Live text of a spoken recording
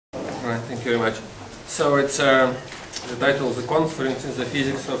Right, thank you very much. So it's the title of the conference is the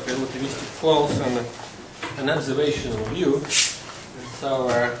physics of relativistic flows and an observational view. And so,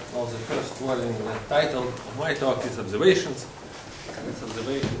 well, the first word in the title of my talk is observations. And it's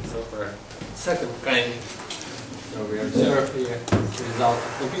observations of a second kind. So we observe here the result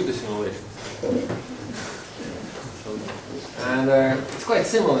of computer simulations. And it's quite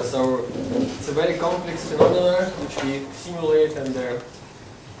similar. So it's a very complex phenomenon which we simulate, and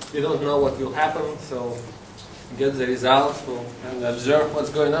we don't know what will happen. So get the results and observe what's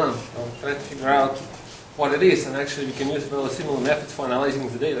going on. So try to figure out what it is, and actually we can use very similar methods for analyzing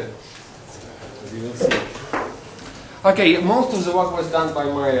the data, as you will see. Okay, most of the work was done by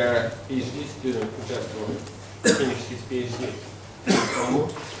my PhD student who just finished his PhD.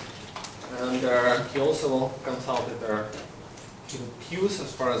 And he also consulted Hughes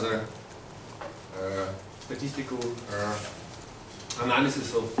as far as statistical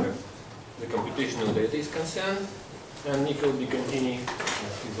analysis of the computational data is concerned. And Nico Bicantini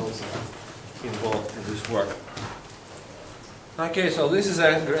is also involved in this work. Okay, so this is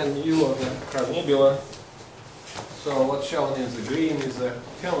a grand view of the Crab Nebula. So what's shown in the green is a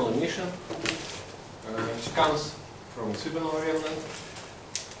thermal emission, which comes from supernova remnant.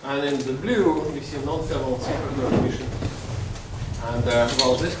 And in the blue, we see non-thermal supernova emission. And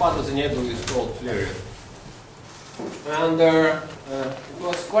well, this part of the nebula is called flaring. And it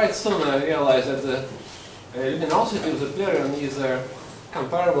was quite soon I realized that the luminosity of the flaring is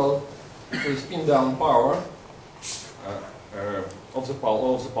comparable to the spin-down power of the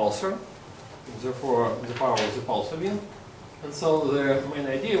pulsar, therefore the power of the pulsar wind. And so the main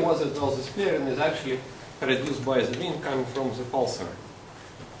idea was that well, this flaring is actually produced by the wind coming from the pulsar,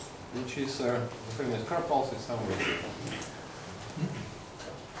 which is the famous Kerr pulse is somewhere here.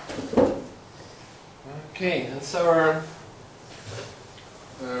 Okay, and so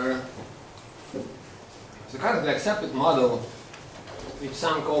the currently accepted model, which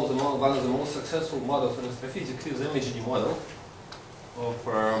some call the model, one of the most successful models in astrophysics, is the MHD model of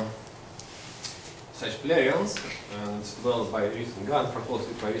such flareons, and it's developed by Rees and Gunn, proposed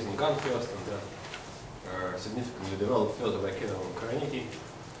by Rees and Gunn first, and then significantly developed further by Kedem and Karaniti.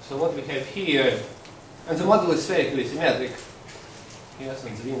 So what we have here, and the model is spherically symmetric. Yes,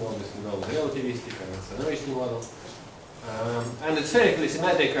 and the wind obviously is relativistic, and it's an MHD model. And it's spherically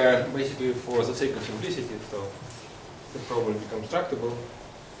symmetric basically for the sake of simplicity, so it's probably constructible.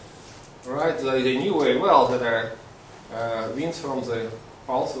 Right, they knew very well that winds from the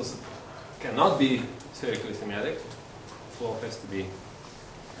pulses cannot be spherically symmetric. The flow has to be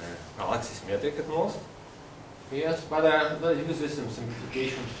axisymmetric at most. Yes, but they use this in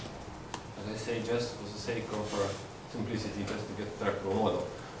simplification, as I say, just for the sake of simplicity, just to get a tractable model.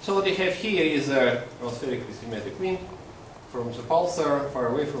 So what we have here is a spherically symmetric wind from the pulsar. Far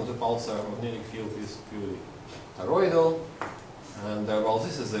away from the pulsar, magnetic field is purely toroidal. And well,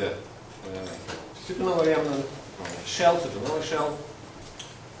 this is a supernova remnant, shell, supernova shell.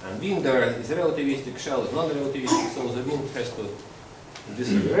 And wind is relativistic, shell is non-relativistic, so the wind has to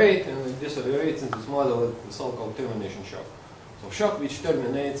decelerate, and it decelerates in this model at the so-called termination shock. So shock which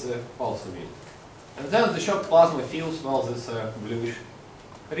terminates the pulsar wind. And then the shock plasma fills well this bluish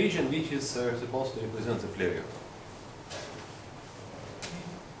region, which is supposed to represent the flareon.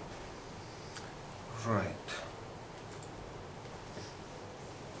 Right.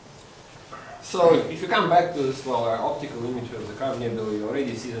 So if you come back to this well, optical image of the Crab Nebula, you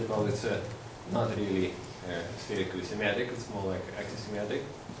already see that well, it's not really spherically symmetric. It's more like axisymmetric,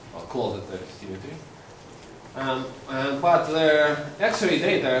 or closer to symmetry. But the X-ray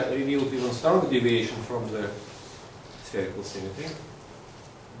data revealed even stronger deviation from the spherical symmetry.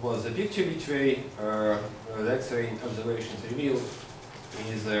 Was the picture which the X-ray observations revealed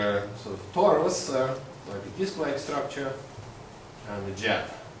is a sort of torus, like a disc-like structure, and a jet.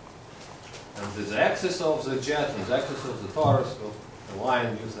 And the axis of the jet and the axis of the torus will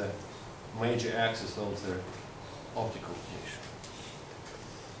align with the major axis of the optical emission.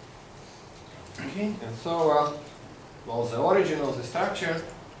 Okay, and so, well, the origin of the structure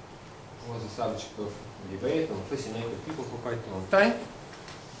was the subject of debate and fascinated people for quite a long time.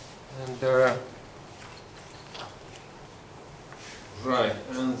 And right,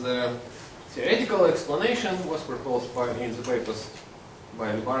 and the theoretical explanation was proposed in the papers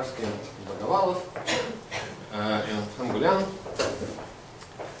by Lubarsky and Bogovalov and Hangulian.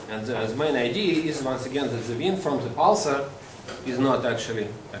 And the main idea is once again that the wind from the pulsar is not actually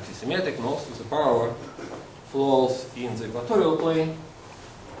axisymmetric. Most of the power flows in the equatorial plane,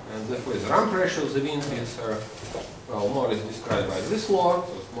 and therefore the run pressure of the wind is well, more or less described by this law,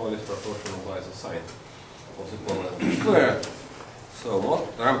 so it's more or less proportional by the sine of the Polar square. So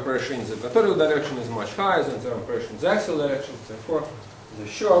the ramp pressure in the equatorial direction is much higher than the ramp pressure in the axial direction. Therefore, the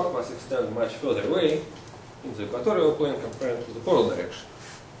shock must extend much further away in the equatorial plane compared to the polar direction.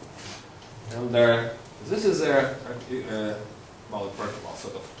 And this is a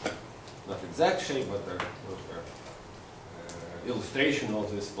sort of not exact shape, but illustration of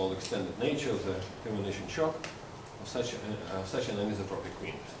this well extended nature of the termination shock of such an anisotropic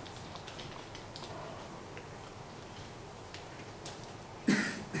wind.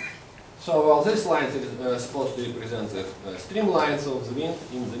 So well, this line is supposed to represent the streamlines of the wind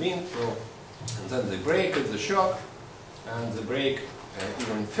in the wind. So, and then they break at the shock, and they break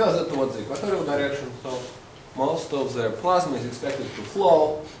even further towards the equatorial direction. So most of the plasma is expected to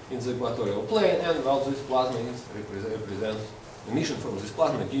flow in the equatorial plane, and well, this plasma represents emission from this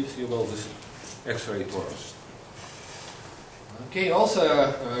plasma gives you well this X-ray torus. Okay. Also,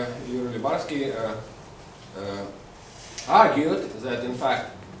 Yuri Libarsky argued that in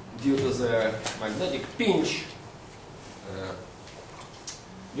fact, due to the magnetic pinch,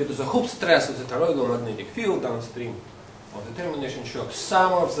 due to the hoop stress of the toroidal magnetic field downstream of the termination shock,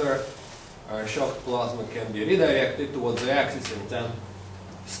 some of the shocked plasma can be redirected towards the axis and then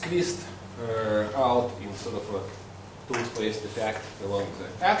squeezed out in sort of a two-spaced effect along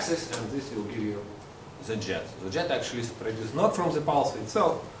the axis, and this will give you the jet. The jet actually is produced not from the pulse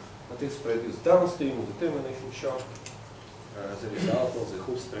itself, but it's produced downstream of the termination shock as a result of the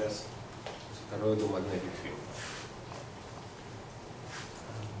hoop stress of the toroidal magnetic field.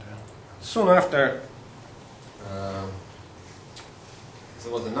 Soon after,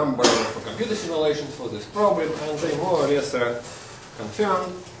 there was a number of computer simulations for this problem, and they more or less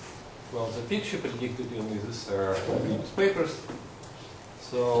confirmed well the picture predicted in these previous papers.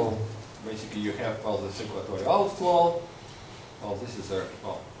 So basically, you have well this equatorial outflow. Well, this is a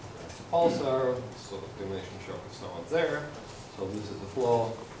it's a pulsar, sort of termination shock is somewhat there. So this is the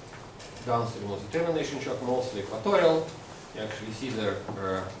flow downstream of the termination shock, mostly equatorial. You actually see the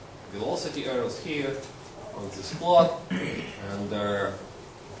velocity arrows here on this plot, and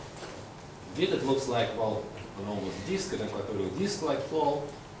indeed it looks like well an almost disk, an equatorial disk-like flow.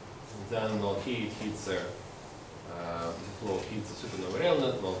 And then well, here it hits the flow hits the supernova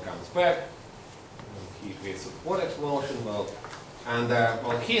remnant, well comes back, and here creates a vortex motion. Well, and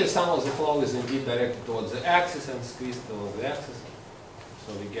well here some of the flow is indeed directed towards the axis and squeezed along the axis.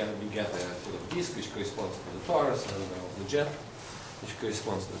 So we get a sort of disk which corresponds to the torus, and the jet which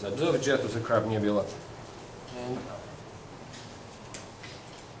corresponds to the observed jet of the Crab Nebula. And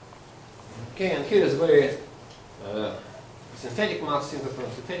okay, and here is very synthetic maps,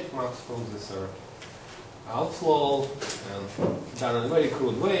 synthetic maps from this outflow, and done in a very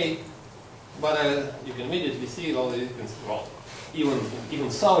crude way. But you can immediately see all the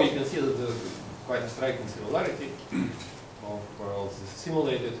even so, you can see that there's quite a striking similarity of all the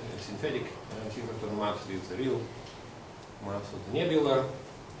simulated synthetic synchrotron maps with the real maps of the nebula.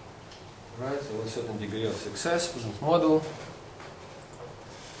 Right, so with a certain degree of success with this model.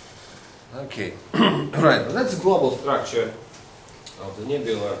 Okay, right, well, that's the global structure of the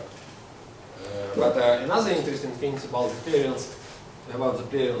nebula. But another interesting thing about the perions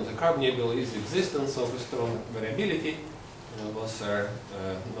of the Crab Nebula is the existence of a strong variability. It was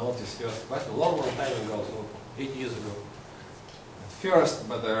noticed first quite a long time ago, so 8 years ago. First,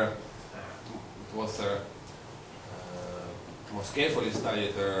 but it was most carefully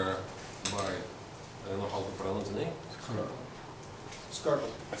studied by, I don't know how to pronounce the name.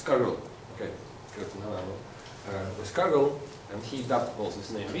 Scargill. Okay, good. The Scargill, and he dubbed both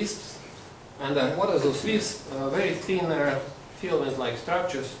his name wisps. And what are those wisps? Very thin filament-like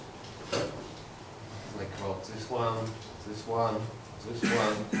structures, like well, this one, this one, this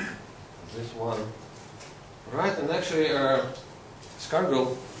one, this one. Right, and actually,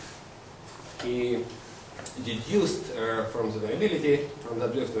 Scargill, he deduced from the variability, from the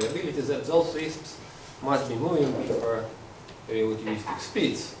observed variability, that those wisps must be moving with relativistic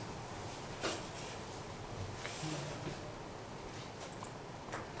speeds.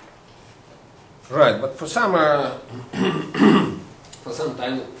 Right, but for some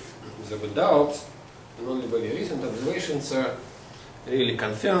time there were doubts, and only very recent observations really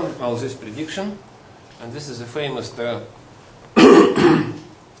confirm all this prediction. And this is a famous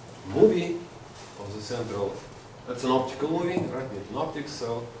movie of the central. That's an optical movie, right? In optics,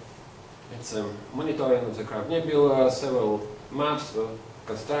 so it's a monitoring of the Crab Nebula. Several maps were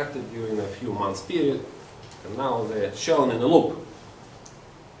constructed during a few months period, and now they're shown in a loop,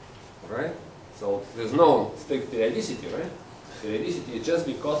 right? So there's no strict periodicity, right? Periodicity is just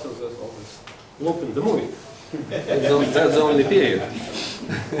because of this loop in the movie. That's the only period.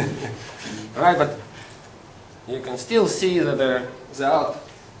 Right, but you can still see that the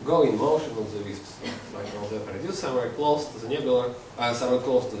outgoing motion of the wisps, like they produce somewhere close to the nebula, somewhere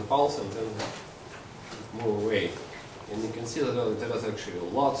close to the pulse, and then move away. And you can see that there is actually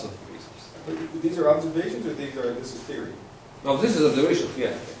lots of wisps. But these are observations, or this is theory? No, this is observation.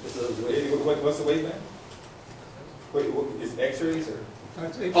 Yeah, this is observation. What's the wavelength? Wait, is X-rays or?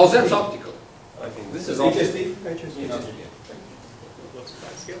 Oh, that's optical. I think this is HSD. HSD. Yeah. What's the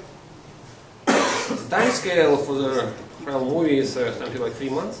time scale? The time scale for the movie is something like 3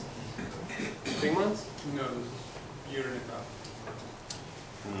 months. 3 months? No, this is year and a half.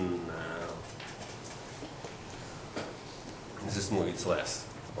 No. This movie it's less.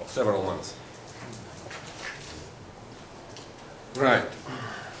 Well, several months. Right.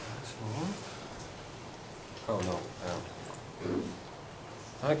 Oh no.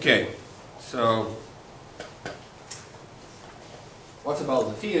 Okay. So, what about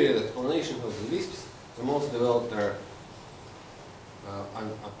the theory, the explanation of the wisps? The most developed up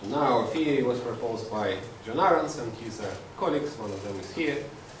to now theory was proposed by June1 and his colleagues. One of them is here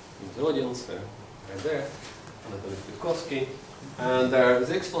in the audience, right there, Anatoly Pitkovsky. And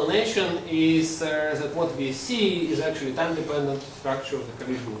the explanation is that what we see is actually time-dependent structure of the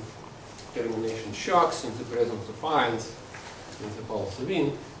collision termination shocks in the presence of ions in the pulse of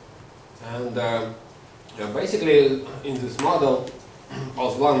wind. And basically, in this model,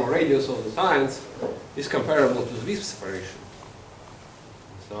 one radius of the ions is comparable to the wisp separation.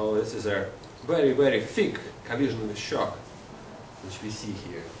 So this is a very, very thick collision with shock, which we see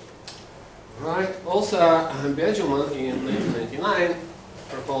here. Right. Also, June1 in 1999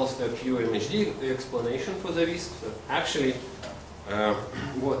 proposed a pure MHD explanation for the wisps. Actually,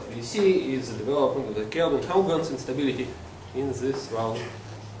 what we see is the development of the Kelvin-Huygens instability in this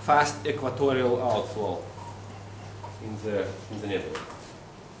fast equatorial outflow in the nebula.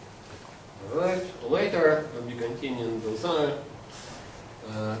 Right. Later, we continue with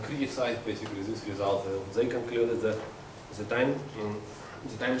criticized basically this result. They concluded that the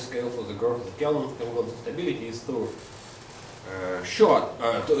time scale for the growth of the Kelvin-Huygens instability is too short,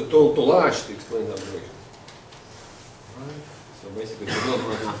 too large to explain the observation. Right. So basically, there's not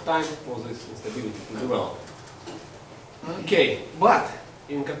enough time for this instability to develop. Okay, but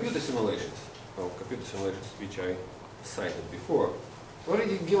in computer simulations which I cited before,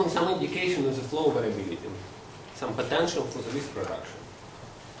 already given some indication of the flow variability, some potential for the wisp production.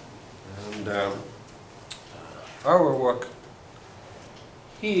 And our work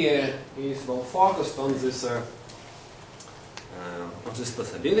here is focused on this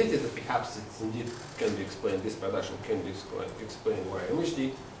possibility that perhaps it indeed can be explained, this production can be explained via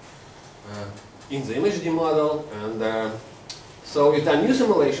MHD in the MHD model. And so we've done new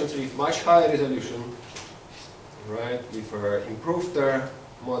simulations with much higher resolution, right, with improved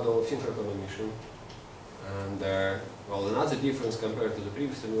model of synchrotron emission. And well, another difference compared to the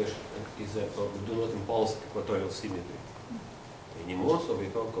previous simulation is that we do not impose equatorial symmetry anymore, so we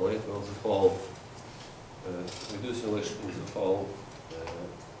calculate the whole, we do simulation in the whole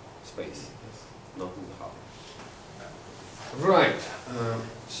space, yes, not in the hub. Right.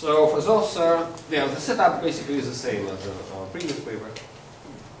 So for those, yeah, the setup basically is the same as our previous paper.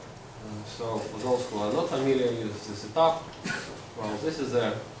 So for those who are not familiar with the setup, well, this is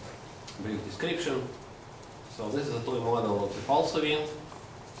a brief description. So this is a toy model of the pulse wind.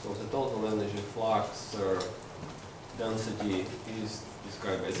 So the total energy flux density is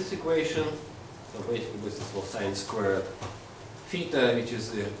described by this equation. So basically this is for sine squared theta, which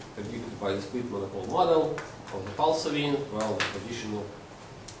is predicted by the split monopole model of the pulse wind. Well, the traditional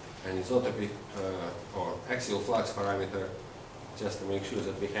anisotropic or axial flux parameter, just to make sure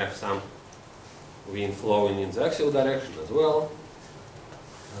that we have some wind flowing in the axial direction as well.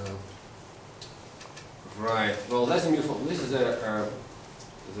 Right. Well, that's a new form. This is the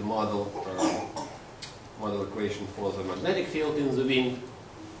model equation for the magnetic field in the wind.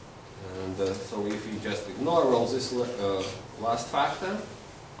 And so if we just ignore all this last factor,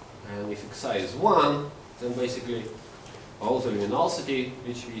 and if xi is 1, then basically all the luminosity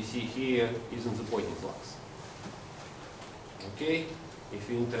which we see here is in the Poynting flux. Okay. If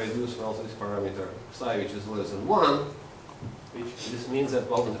we introduce this parameter psi which is less than 1, this means that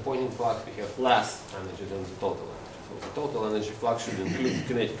in the Poynting flux we have less energy than the total energy. So the total energy flux should include the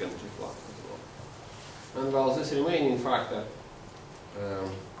kinetic energy flux as well. And this remaining factor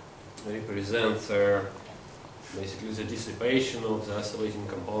represents basically the dissipation of the oscillating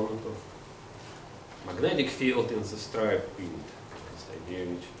component of magnetic field in the striped wind. This idea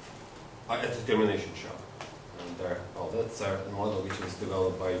which at the termination shock. And well, that's a model which is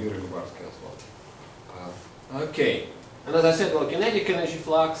developed by Yuri Lubarsky as well. Okay. And as I said, well, kinetic energy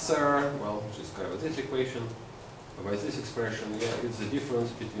flux, well, just described with this equation. by this expression, yeah, it's the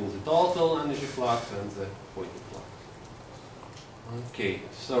difference between the total energy flux and the point flux. Okay,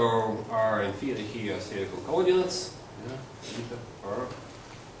 so R and theta here are spherical coordinates. Yeah, theta, R.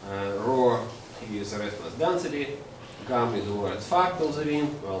 Rho here is the resonance density. Gamma is the Lorentz factor of the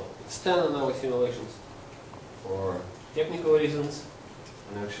ring. Well, it's 10 in our simulations for technical reasons.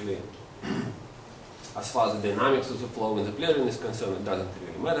 And actually, as far as the dynamics of the flow in the plane is concerned, it doesn't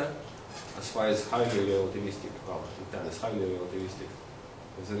really matter. As far as highly relativistic, well, 10 is highly relativistic.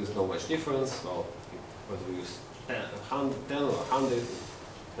 If there is no much difference, well, whether we use 10 or 100,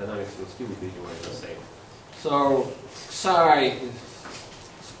 dynamics will still be pretty much the same. So psi is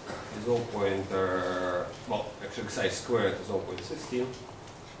 0. Well, actually psi squared is 0.16.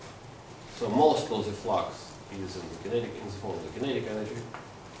 So most of the flux is in the kinetic, in the form of the kinetic energy,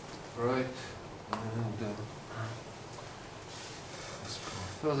 right? And let's go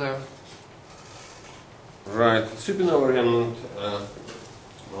further. Right, supernova remnant.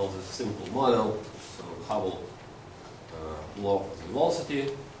 Well, this simple model. So Hubble law of the velocity,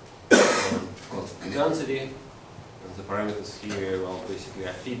 constant density, and the parameters here, well, basically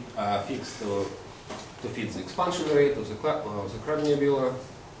are fixed to fit the expansion rate of the Crab nebula.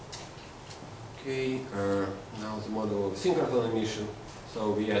 Okay, now the model of the synchrotron emission.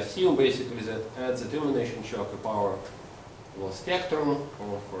 So we assume basically that at the termination shock, a power spectrum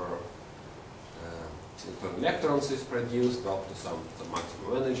of synchrotron electrons is produced up to some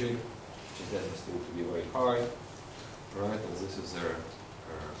maximum energy, which is destined to be very high. Right, and this is the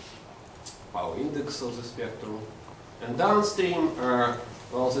power index of the spectrum. And downstream,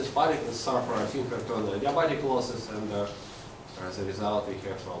 well, these particles suffer synchrotron adiabatic losses, and as a result, we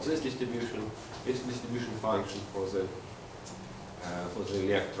have well, this distribution function for the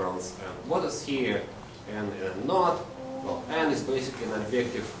electrons. And what is here, n and not? Well, n is basically an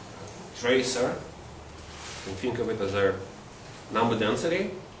objective tracer. You can think of it as a number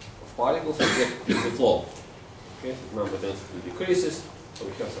density of particles objective to the flow. Okay, so number density decreases, so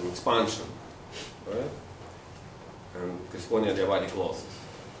we have some expansion, right? And corresponding adiabatic losses.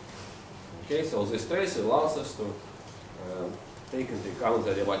 Okay, so this tracer allows us to take into account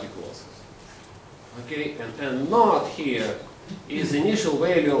the adiabatic losses. Okay, and naught here is the initial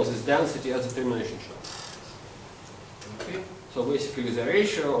value of this density at the termination shock. Okay, so basically the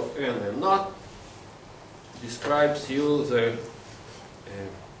ratio of n and naught describes you the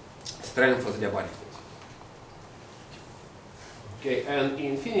strength of the adiabatic loss. Okay, and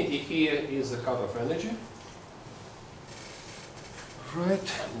infinity here is the cutoff energy.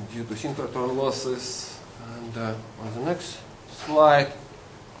 Right, due to synchrotron losses. And on the next slide,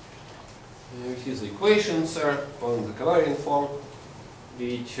 we see the equations on the covariant form,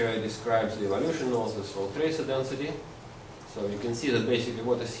 which describes the evolution of this whole tracer density. So you can see that basically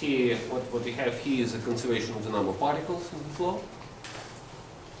what is here, what we have here is a conservation of the number of particles in the flow.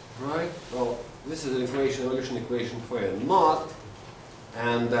 Right. Well, this is an evolution equation for n naught,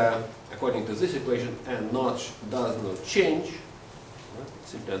 and according to this equation, n naught does not change.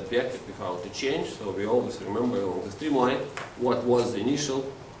 It's simply objective without a change, so we always remember along the streamline what was the initial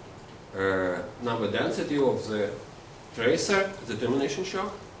number density of the tracer at the termination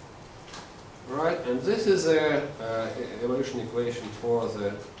shock. Right, and this is a evolution equation for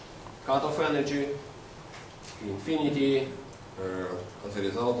the cutoff energy, infinity, as a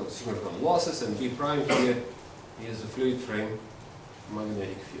result of synchrotron losses, and B prime here is the fluid frame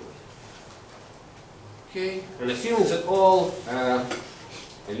magnetic field. Okay, and assuming that all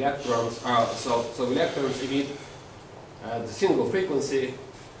electrons so electrons emit at the single frequency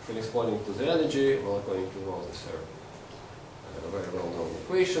corresponding to the energy, well, according to all this very well-known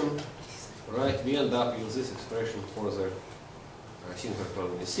equation, right? We end up with this expression for the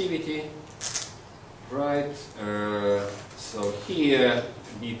synchrotron emissivity, right? So here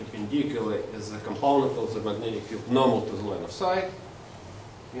B perpendicular is a component of the magnetic field normal to the line of sight.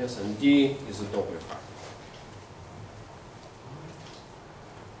 Yes, and D is the Doppler factor.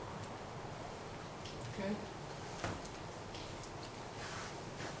 Okay.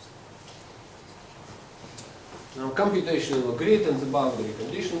 Now computational grid and the boundary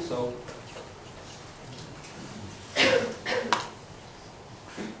condition. So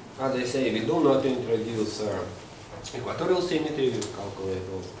as I say, we do not introduce equatorial symmetry. We calculate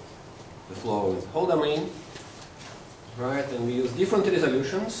the flow in the whole domain. Right, and we use different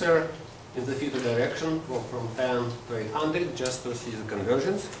resolutions in the theta direction, from 10 to 800, just to see the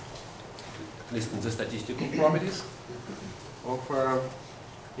convergence, at least in the statistical properties of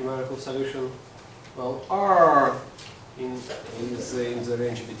numerical solution. Well, R is in the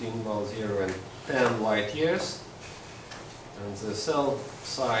range between 0 and 10 light years. And the cell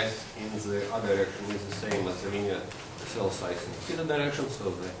size in the other direction is the same as the linear cell size in the theta direction, so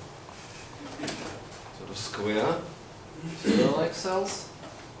the sort of square-like cells.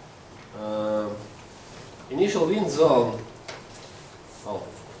 Initial wind zone, well,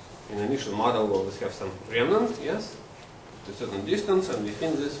 in the initial model we always have some remnant, yes, to a certain distance, and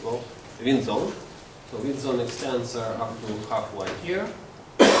within this, well, wind zone. So wind zone extends up to half light year,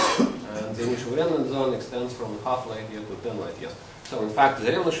 and the initial remnant zone extends from half light year to 10 light years. So in fact,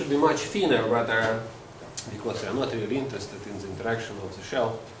 the remnant should be much thinner, rather, because we are not really interested in the interaction of the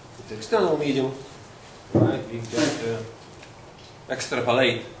shell with the external medium, right? We just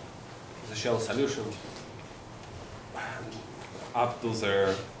extrapolate the shell solution up to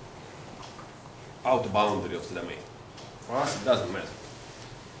the outer boundary of the domain. For us, it doesn't matter.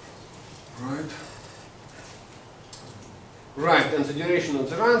 Right. Right, and the duration of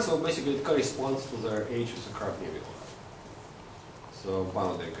the run, so basically it corresponds to the age of the curve nebula. So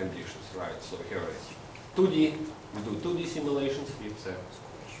boundary conditions, right? So here is 2D, we do 2D simulations with the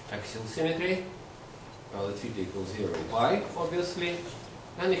axial symmetry. Well, at theta equals 0 in pi, obviously.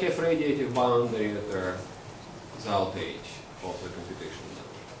 And we have radiative boundary at the without age of the computation,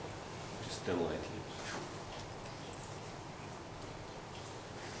 which is 10 light years.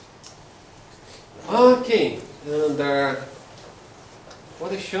 Okay, and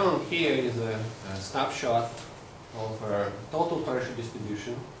what is shown here is a snapshot of a total pressure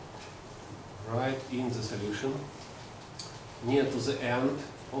distribution, right, in the solution, near to the end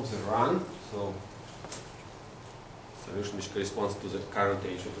of the run, so solution which corresponds to the current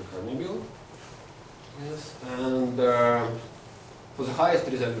age of the curve nebula. Yes, and for the highest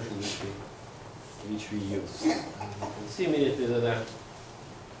resolution which we use. And you can see immediately that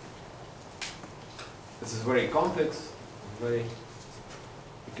this is very complex, you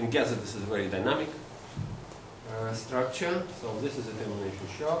can guess that this is a very dynamic structure. So this is a termination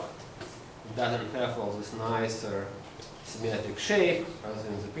shock. It doesn't have all this nice symmetric shape as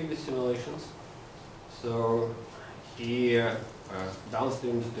in the previous simulations. So here,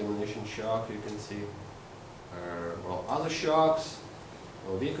 downstream termination shock, you can see well, other shocks,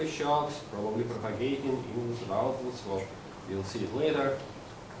 or weaker shocks, probably propagating inwards or outwards. Well, you'll see it later.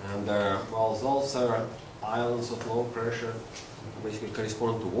 And well, those are islands of low pressure, basically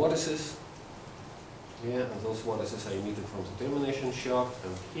correspond to vortices. Yeah, and those vortices are emitted from the termination shock.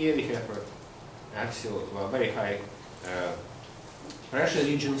 And here we have axial, very high pressure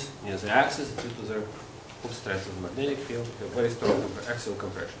regions near the axis due to the hook stress of the magnetic field. We have very strong axial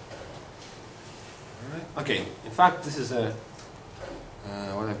compression. All right. Okay, in fact, this is a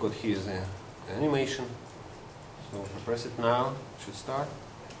what I've got here is an animation. So if I press it now, it should start.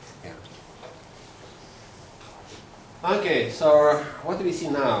 Yeah. Okay, so what do we see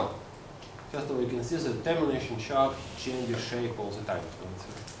now? First of all, you can see the termination shock changes shape all the time. So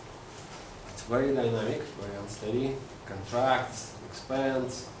it's very dynamic, very unsteady, contracts,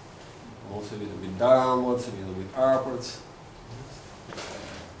 expands, moves a little bit downwards, a little bit upwards.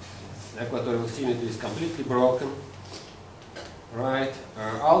 The equatorial symmetry is completely broken. Right,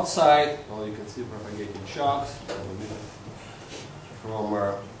 outside, well, you can see propagating shocks from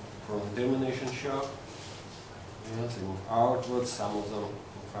the termination shock. Yes, they move outwards. Some of them,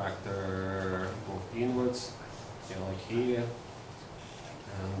 in fact, move inwards, like here.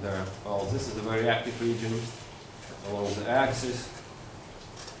 And well, this is a very active region along the axis.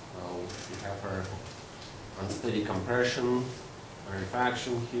 Well, we have unsteady compression,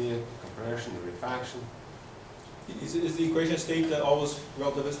 rarefaction here, compression, rarefaction. Is the equation state always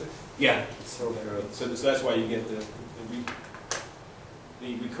relativistic? Yeah. So that's why you get the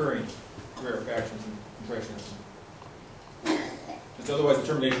recurring rarefactions and compressions. Because otherwise the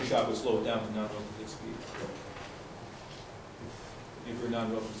termination shock would slow it down to non-relativistic speed. If you're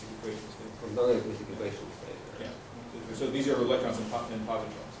non-relativistic equation state. From non-relativistic equation state. Yeah. So these are electrons and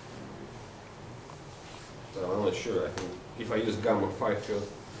positrons. So I'm not sure. I think if I use gamma 5 field,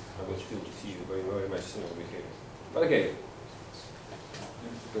 I would still see very, very much similar behavior. But okay,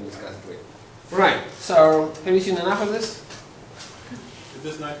 we can discuss it later. Right, so have you seen enough of this? Is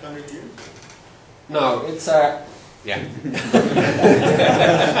this 900 years? No, it's yeah.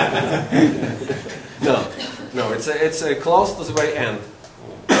 no, it's close to the very end.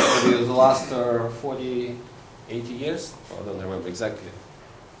 Maybe the last 40, 80 years. I don't remember exactly.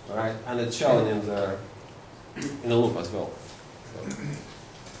 All right, and it's shown in the loop as well. So,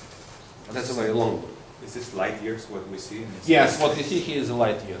 but that's a very long loop. Is this light years what we see? Yes, what you see here is the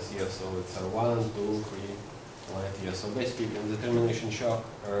light years. Yes, so it's 1, 2, 3 light years. So basically, in the termination shock,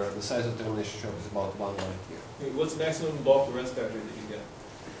 the size of the termination shock is about 1 light year. What's the maximum bulk arrest factor that you get?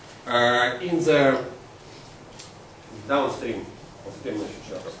 In the downstream of termination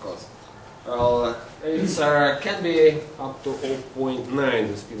shock, of course. Well, it can be up to 0.9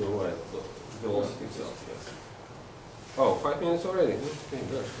 the speed of light, the velocity itself, yes. Oh, 5 minutes already? Okay,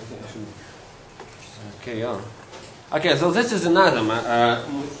 gosh, I think I should carry on. Okay, so this is another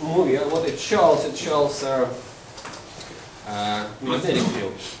movie. What it shows magnetic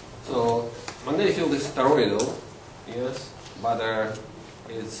field. So magnetic field is toroidal, yes, but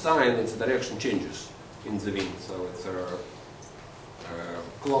its sign, its direction changes in the wind. So it's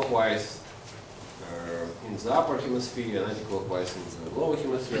clockwise in the upper hemisphere and anti-clockwise in the lower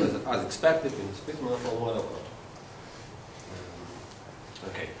hemisphere, as expected in the split manifold model.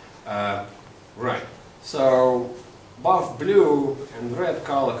 Okay, right. So both blue and red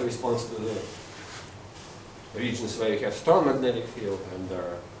color corresponds to the regions where you have strong magnetic field, and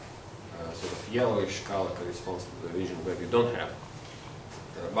sort of yellowish color corresponds to the region where you don't have.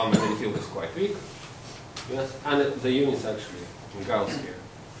 One magnetic field is quite weak, yes, and the units actually in Gauss here.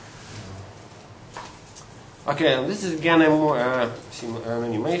 Okay, and this is again a more an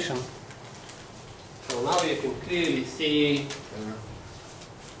animation. So now you can clearly see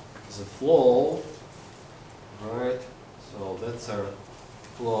the flow, right? So that's our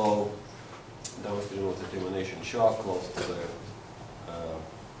flow downstream of the termination shock, close to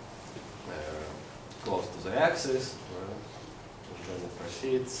the axis, right? And then it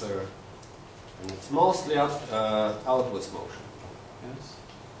proceeds, and it's mostly outwards motion, yes,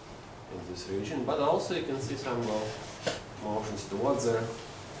 in this region. But also you can see some motions towards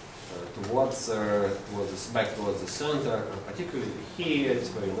back towards the center, and particularly here it's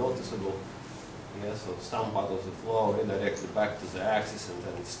very noticeable. Yes, so some part of the flow redirected back to the axis, and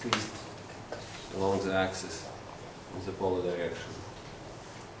then it's squeezed along the axis in the polar direction.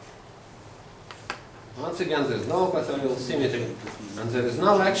 Once again, there is no equatorial symmetry, and there is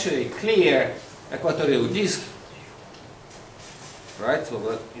no actually clear equatorial disk. Right, so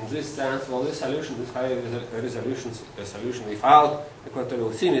that in this sense, well, this solution, this high resolution solution without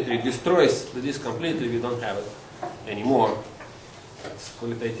equatorial symmetry destroys the disk completely. We don't have it anymore. It's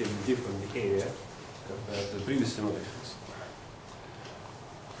qualitatively different behavior compared to the previous simulations.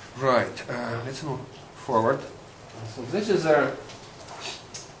 Right, let's move forward. So this is a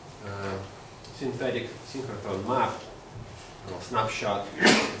synthetic synchrotron map, or snapshot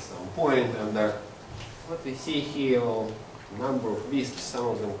at some point, and what we see here, well, number of wisps, some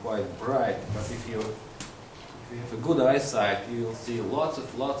of them quite bright, but if you have a good eyesight, you will see lots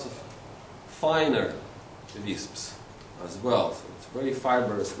of finer wisps as well. So it's very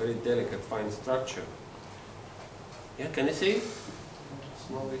fibrous, very delicate, fine structure. Yeah, can you see?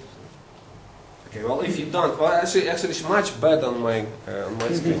 Small wisps. Okay, well, if you don't, well, actually, it's much better on my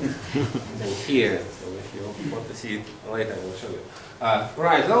screen than here. So if you want to see it later, I will show you.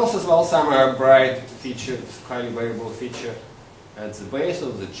 Right, there also as well some bright feature, highly variable feature at the base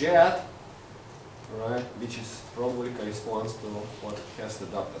of the jet, right, which is probably corresponds to what has the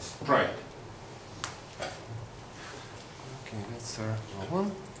Doppler's right. Okay, that's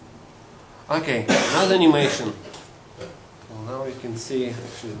one. Okay, another animation. Well, now we can see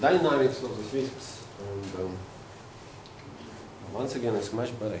actually the dynamics of the wisps, and once again it's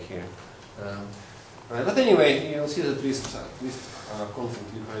much better here. Right, but anyway, you'll see that wisps are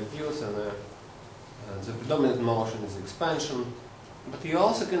constantly reduced, and the predominant motion is expansion, but you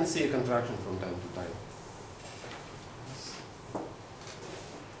also can see a contraction from time to time.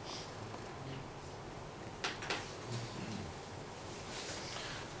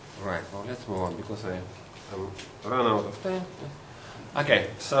 Right, well, let's move on because I run out of time. Okay,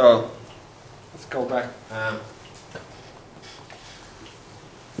 so let's go back.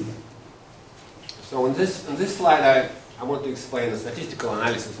 So in this slide, I want to explain the statistical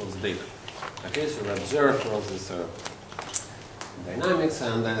analysis of the data. Okay, so we observe all this dynamics,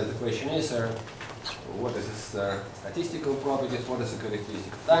 and the question is, what is this statistical properties, what is the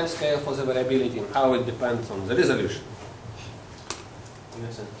characteristic time scale for the variability, and how it depends on the resolution.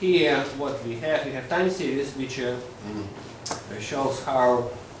 Yes, and here what we have time series which shows how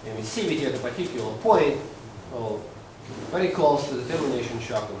emissivity at a particular point, well, very close to the termination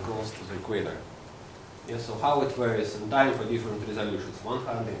shock and close to the equator. Yes, so how it varies in time for different resolutions,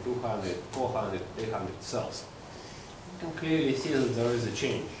 100, 200, 400, 800 cells. You can clearly see that there is a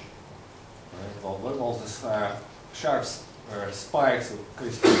change. Right? Well, what all these sharp spikes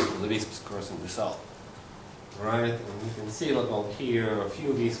correspond to the wisps crossing the cell. Right, and you can see that well here a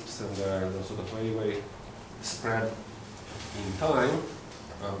few wisps, and they're sort of very spread in time,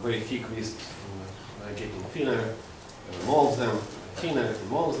 very thick wisps, and they're getting thinner, molds them, thinner,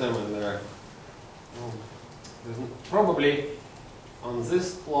 molds them, and they're probably on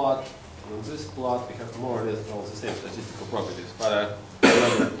this plot In this plot, we have more or less all the same statistical properties. But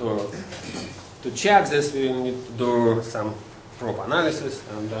in order to check this, we need to do some proper analysis.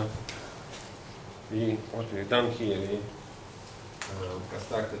 And what we've done here, we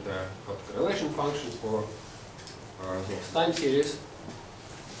constructed a correlation function for those time series.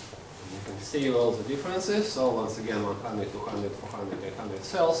 And you can see all the differences. So once again, 100, 200, 400, 800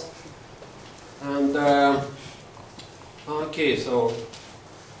 cells. And okay, so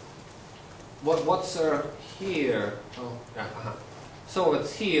what's here? Oh, yeah, So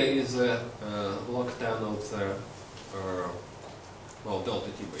what's here is a log 10 of the well, delta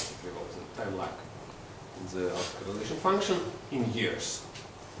t basically, of the time lag in the correlation function in years.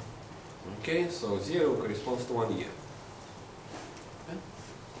 Okay, so 0 corresponds to 1 year. Okay.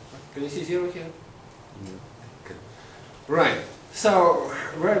 Can you see 0 here? Yeah. Okay. Right. So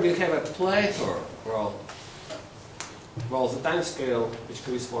where we have a plateau, well, the time scale which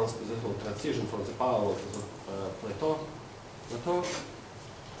corresponds to the whole transition from the power law to the plateau, I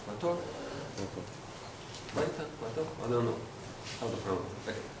don't know how to pronounce it.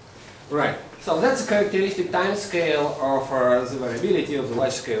 Okay. Right. So that's a characteristic time scale of the variability of the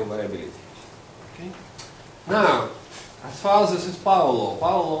large scale variability. Okay. Now, as far as this is power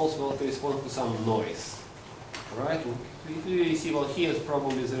laws will correspond to some noise. Right? We see, well, here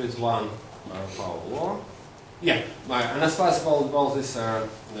probably there is one power law. Yeah, and as far as all this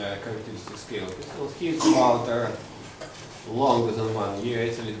characteristic scale, here it's about longer than 1 year,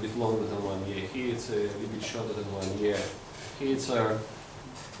 it's a little bit longer than 1 year, here it's a little bit shorter than 1 year, here it's the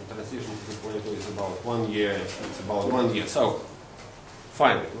transition to the plateau is about 1 year, it's about 1 year. So,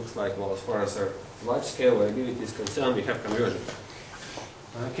 fine, it looks like, well, as far as large scale variability is concerned, we have conversion.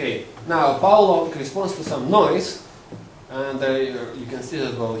 Okay, now power law corresponds to some noise, and you can see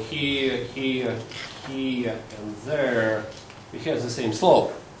that, well, here, here, here, and there, we have the same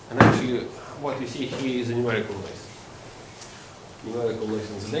slope. And actually, what we see here is a numerical noise. Numerical noise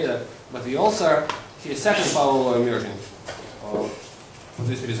in the data. But we also see a second power law emerging for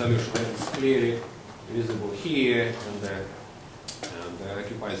this resolution. It's clearly visible here, and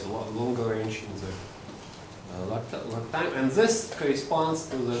occupies a longer range in the lag time. And this corresponds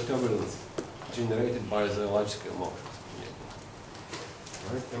to the turbulence generated by the large-scale motion.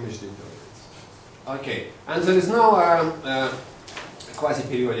 Right? MHD turbulence. Okay, and there is no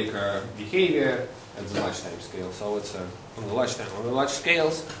quasi-periodic behavior at the large time scale. So it's on the large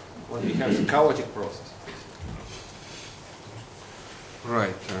scales when we have the chaotic process.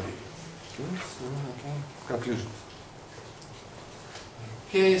 Right. Conclusions.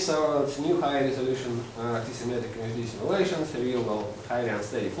 Okay, so it's new high-resolution T-symmetric MHD simulations reveal well highly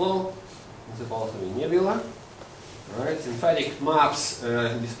unsteady flow in the pulse of a nebula. Right, synthetic maps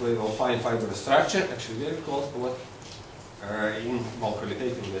display well fine fibrous structure, actually very close to what well,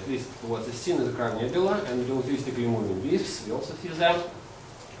 qualitatively at least what is seen in the Crab nebula, and relativistically moving wisps, we also see them.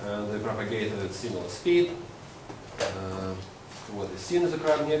 They propagate at similar speed to what is seen in the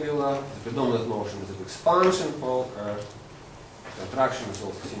Crab nebula. The predominant motion is of expansion, while contraction is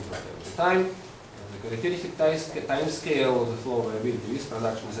also seen from time to time. And the characteristic time scale of the flow variability wisp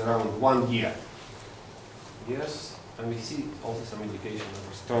production is around 1 year. Yes. And we see also some indication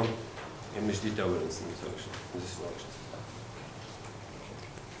of a strong MHD turbulence in this solution.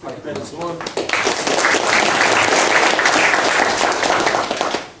 5 minutes more.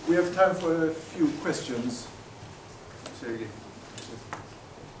 We have time for a few questions. Sergey.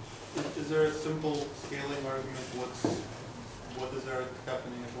 Is there a simple scaling argument? What is there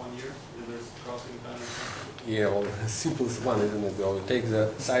happening at 1 year? Is there crossing time or something? Yeah, well, the simplest one, isn't it? Well, you take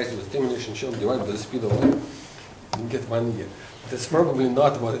the size of the stimulation shock divided by the speed of light, and get 1 year. That's probably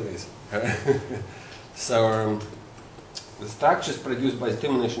not what it is. So the structures produced by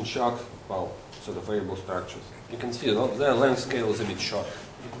stimulation shock, well, sort of variable structures. You can see their length scale is a bit short.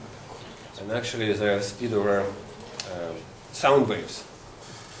 And actually their speed over sound waves,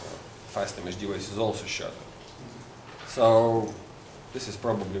 fast MHD waves, is also short. So this is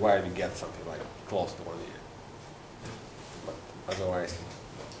probably why we get something like close to 1 year. But otherwise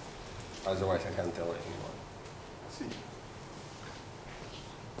I can't tell anything more.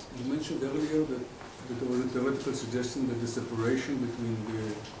 You mentioned earlier that there was a theoretical suggestion that the separation between the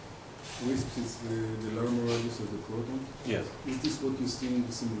wisps is the Larmor radius of the proton. Yes. Is this what you see in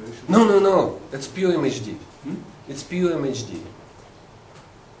the simulation? No. It's pure MHD. Hmm? It's pure MHD.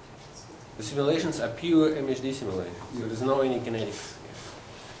 The simulations are pure MHD simulations. Yes. There is no any kinetics.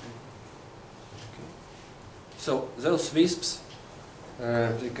 Okay. So those wisps,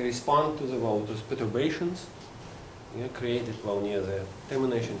 they correspond to the those perturbations created near the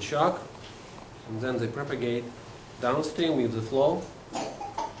termination shock, and then they propagate downstream with the flow,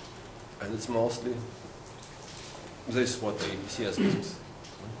 And it's mostly this what we see as wisps.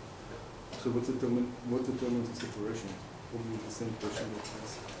 So what determines the separation? Probably the same question that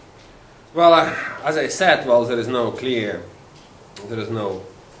has. Well, as I said, well, there is no clear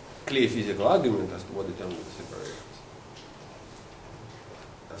physical argument as to what determines the separations.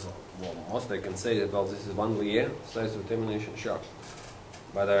 Well, most I can say that, well, this is one layer, size of termination shock.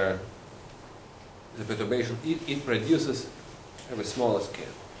 But the perturbation it produces have a smaller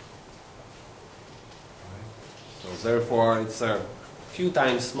scale. So therefore, it's a few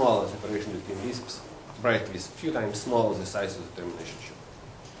times smaller separation between wisps, bright wisps, few times smaller the size of the termination shock.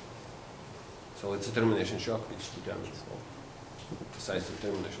 So it's a termination shock which determines the size of the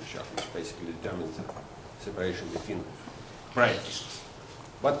termination shock, which basically determines the separation between bright wisps.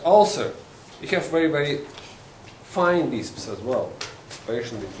 But also, we have very, very fine wisps as well.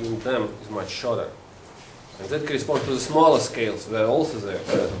 Separation between them is much shorter. And that corresponds to the smaller scales that are also there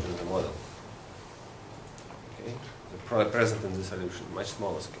present in the model. Okay? They're present in the solution, much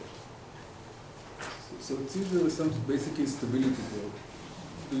smaller scale. So it seems there is some basic instability there.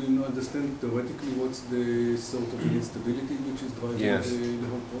 Do you understand theoretically what's the sort of instability which is driving Yes. the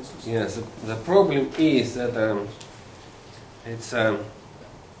whole process? Yes, the problem is that it's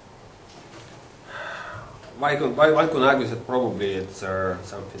one could argue that probably it's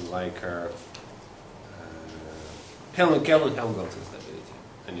something like Helmholtz instability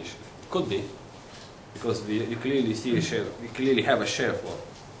initially. Could be, because we clearly see a shear, we clearly have a shear flow,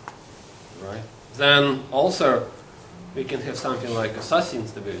 right? Then also we can have something like a Sassi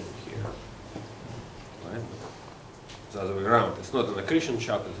instability here, right? It's the other way around. It's not an accretion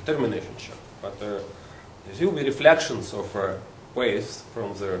shock; it's a termination shock. But there will be reflections of waves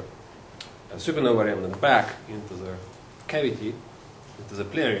from the supernova remnant back into the cavity, into the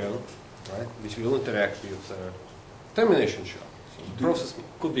plerion, right, which will interact with the termination shock. So the process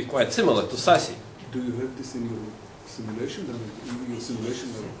could be quite similar to Sassi. Do you have this in your simulation? Your simulation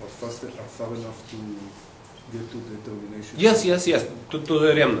are far enough to get to the termination? Yes, yes, yes, to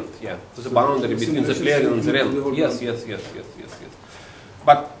the remnant, yeah, to the So boundary the between the simulation plerion and the is remnant. the whole Yes, yes, yes, yes, yes, yes.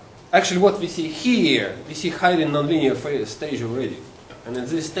 But actually what we see here, we see highly nonlinear stage already. And in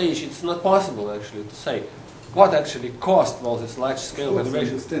this stage, it's not possible actually to say what actually caused all this large scale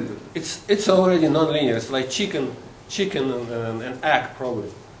perturbation. It's already nonlinear. It's like chicken and egg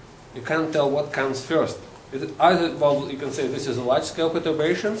probably. You can't tell what comes first. Either, well, you can say this is a large scale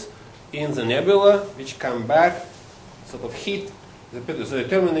perturbations in the nebula which come back, sort of hit the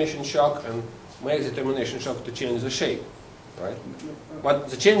termination shock and make the termination shock to change the shape, right? But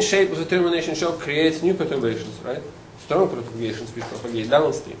the change shape of the termination shock creates new perturbations, right? Strong propagations which propagate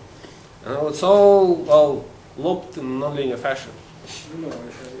downstream. And it's all well looped in nonlinear fashion. No, I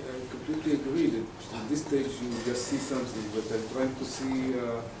completely agree that at this stage you just see something, but I'm trying to see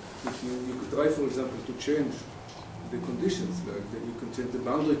if you could try, for example, to change the conditions, like that you can change the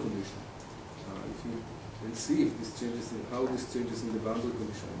boundary condition. And see if this changes in how this changes in the boundary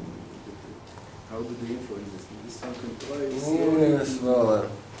condition. How do they influence this? This one can try. Yes, well,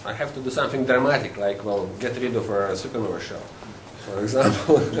 I have to do something dramatic, like, well, get rid of a supernova shell, for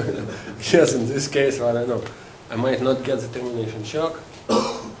example. Yes, in this case, well, I don't know, I might not get the termination shock,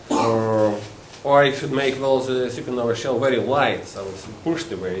 or I should make, well, the supernova shell very light, so it's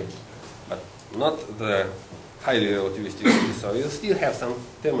pushed away, but not the highly relativistic speed, so you'll still have some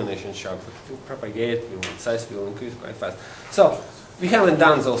termination shock, but it will propagate, size will increase quite fast. So, we haven't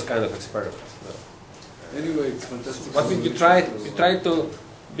done those kind of experiments. No. Anyway, it's fantastic. But we try to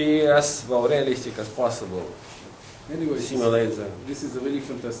be as well realistic as possible. Anyway, simulate this is a really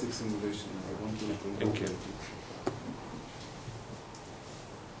fantastic simulation. I want to Thank you.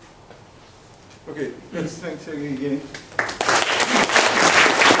 Okay, let's thank you again.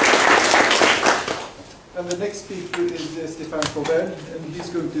 And the next speaker is Stéphane Faubert, and he's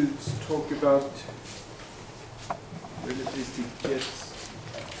going to talk about relativistic jets.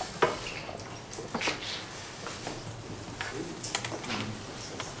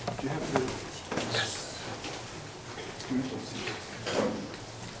 Do you have the... Yes.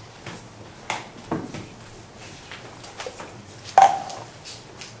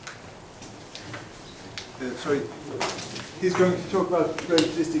 Sorry. He's going to talk about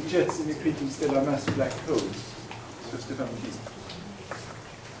relativistic jets in accreting stellar mass black holes. So, Stefan, please.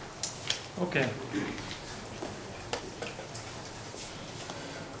 Okay.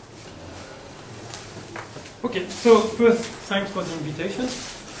 Okay, so first, thanks for the invitation.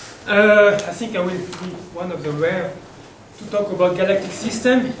 I think I will be one of the rare to talk about galactic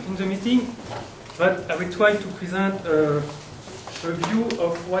system in the meeting, but I will try to present a view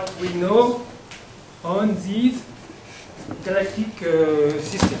of what we know on these galactic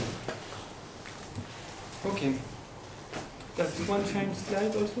system. Okay. Does you want to change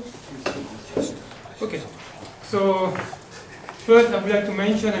slide also? Okay. So first, I would like to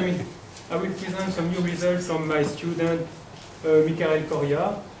mention, I will present some new results from my student, Michael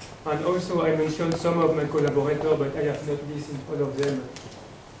Correa, and also I mentioned some of my collaborators, but I have not listed all of them.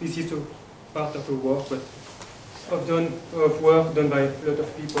 This is a part of the work, but of work done by a lot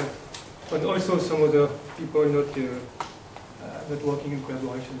of people, and also some other people not working in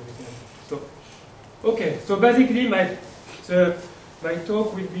collaboration with them. So, okay. So basically, my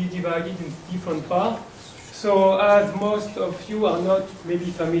talk will be divided in different parts. So as most of you are not maybe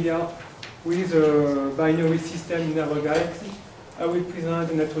familiar with a binary system in our galaxy, I will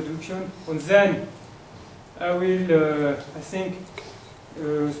present an introduction, and then I will, I think,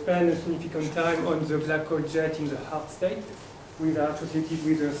 spend a significant time on the black hole jet in the hard state, which are associated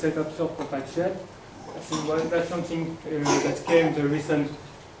with the self-absorbed compact jet. I think that's something that came in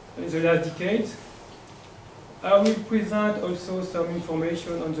the last decades. I will present also some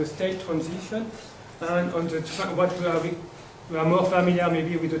information on the state transition and on what we are more familiar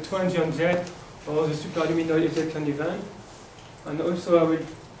maybe with the transient jet or the superluminal ejection event. And also I will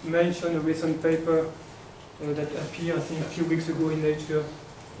mention a recent paper that appeared, I think, a few weeks ago in Nature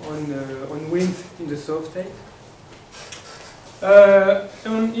on wind in the soft state.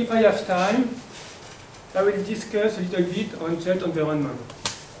 And if I have time, I will discuss a little bit on jet environment.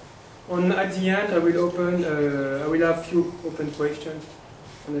 And at the end, I will have a few open questions,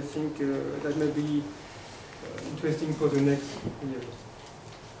 and I think that may be interesting for the next years.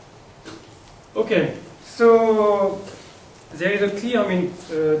 Okay, so there is a clear,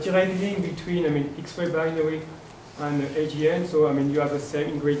 direct link between, X-ray binary and AGN. So, you have the same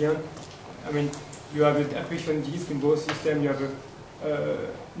ingredient. You have an accretion disk in both systems. You have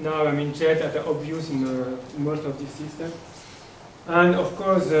now, jet that are obvious in most of these systems. And of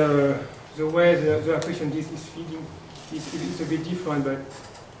course, the way the accretion disk is feeding is a bit different, but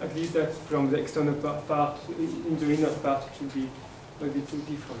at least that's from the external part. In the inner part, it should be maybe too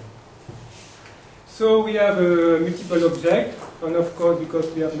different. So we have multiple objects, and of course,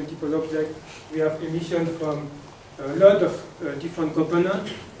 because we have multiple objects, we have emission from a lot of different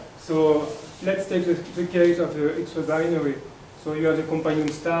components. So let's take the case of the X-ray binary. So you have the companion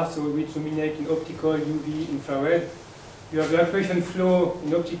star, so which dominate in optical, UV, infrared. You have the accretion flow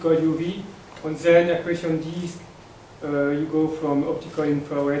in optical UV, and then accretion disk. You go from optical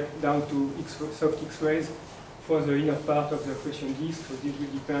infrared down to soft X-rays for the inner part of the accretion disk. So this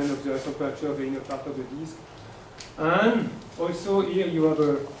will depend on the temperature of the inner part of the disk. And also here you have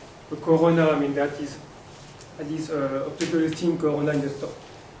a corona. That is at least optical steam corona in the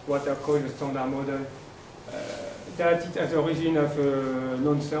what are called the standard model. That is at the origin of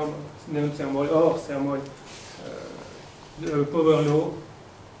non-thermal or thermal power law.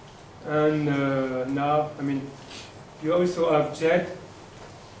 And now, you also have jet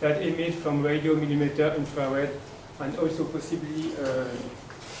that emit from radio millimeter infrared and also possibly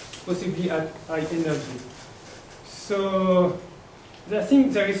at high energy. So I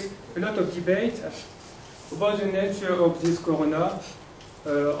think there is a lot of debate about the nature of this corona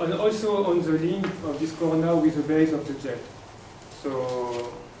and also on the link of this corona with the base of the jet.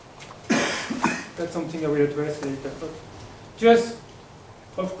 So that's something I will address later. Just,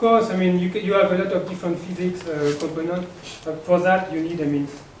 of course, you have a lot of different physics components. But for that, you need,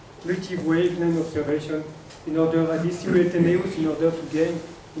 multi-wavelength observation in order, at least simultaneous, in order to gain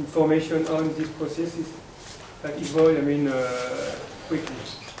information on these processes that evolve, quickly.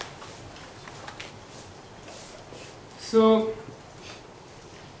 So,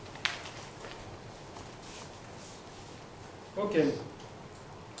 okay.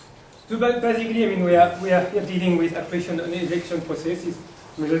 So basically, we are here dealing with accretion and ejection processes.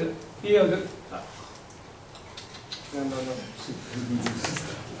 Here, no.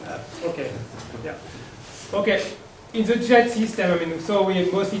 Okay. Yeah. Okay. In the jet system, so we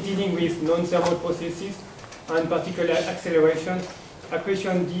are mostly dealing with non-thermal processes and particular acceleration,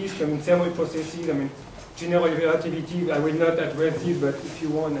 accretion disk, thermal processes. General relativity. I will not address this, but if you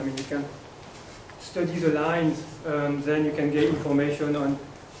want, you can study the lines, then you can get information on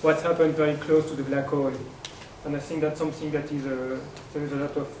what's happened very close to the black hole. And I think that's something that is there is a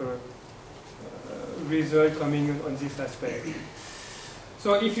lot of result coming on this aspect.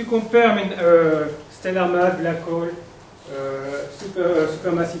 So if you compare, stellar mass black hole,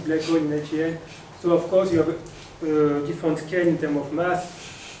 supermassive black hole in HEN, so of course you have a different scale in terms of mass.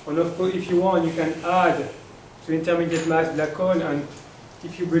 And of course, if you want, you can add to intermediate mass black hole, and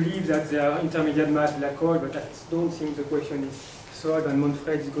if you believe that there are intermediate mass black hole, but I don't think the question is solved, and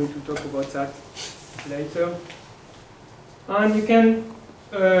Manfred is going to talk about that later. And you can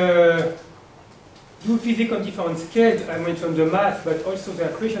do physics on different scales. I mentioned the mass, but also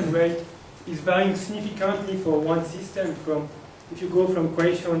the accretion rate is varying significantly for one system. If you go from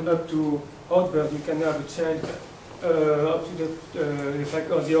equation up to outburst, you can have a change up to the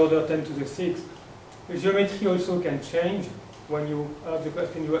factor of the order 10 to the 6. The geometry also can change when you have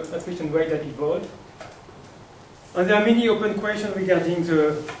the accretion rate that evolves. And there are many open questions regarding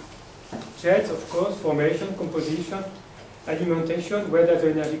the jets, of course, formation, composition, alimentation, where does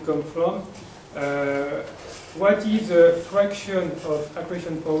the energy come from, what is the fraction of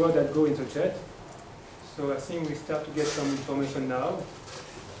accretion power that go in the jet. So I think we start to get some information now.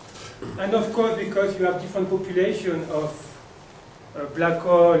 And of course, because you have different population of black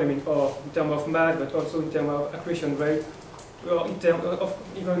hole, or in terms of mass, but also in terms of accretion rate, or in terms of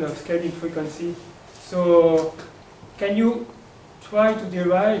even of scaling frequency. So can you try to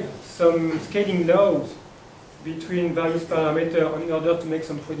derive some scaling laws between various parameters in order to make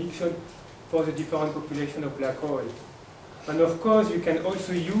some prediction for the different population of black hole? And of course, you can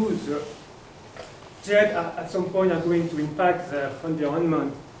also use jets at some point are going to impact the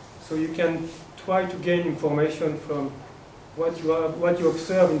environment. So you can try to gain information from what you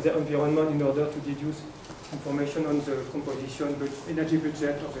observe in the environment in order to deduce information on the composition, but energy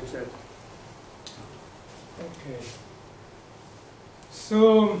budget of the jet. Okay.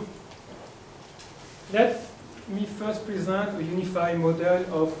 So let me first present a unified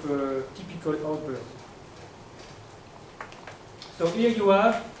model of typical outburst. So here you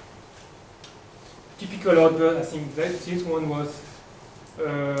have typical outburst. I think this one was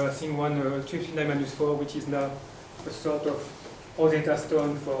I think one 359-4, which is now a sort of Rosetta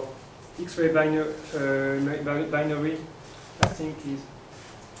Stone for X-ray binary. I think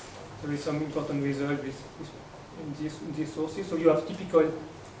there is some important result in these sources. So you have typical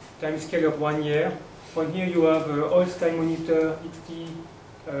time scale of 1 year. From here you have all sky monitor, XT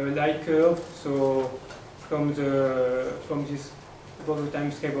light curve. So from this about the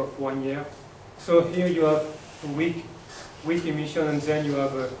time scale of 1 year. So here you have a weak emission, and then you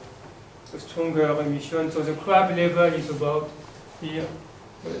have a stronger emission. So the crab level is about here.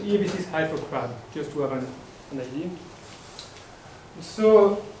 Here this is half a crab, just to have an idea.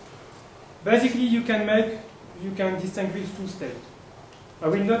 So basically you can distinguish two states. I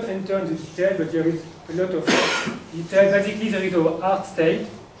will not enter into detail, but there is a lot of detail. Basically there is a hard state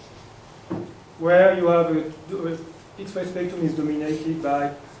where you have X-ray spectrum is dominated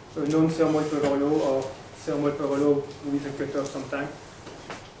by a non-thermal power law or thermal power law with a cutoff sometimes.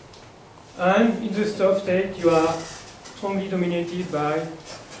 And in the soft state, you are strongly dominated by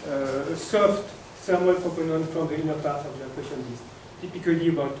a soft thermal component from the inner part of the accretion disk, typically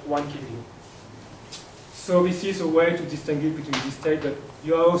about 1 keV. So this is a way to distinguish between these states, but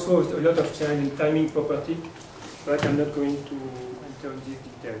you have also a lot of change in timing property, but I'm not going to enter in this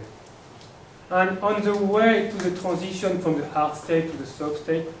detail. And on the way to the transition from the hard state to the soft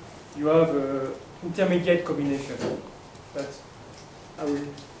state, you have intermediate combination.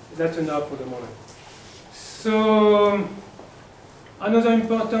 That's enough for the moment. So another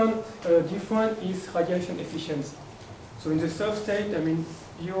important difference is radiation efficiency. So in the soft state,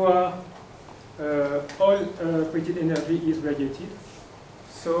 you are all created energy is radiated.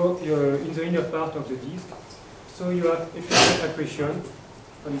 So in the inner part of the disk, so you have efficient accretion.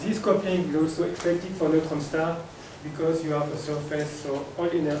 And this coupling is also expected for neutron star because you have a surface, so all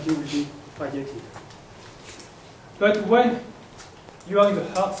energy will be radiated. But when you are in the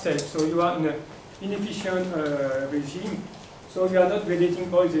hard state, so you are in an inefficient regime, so you are not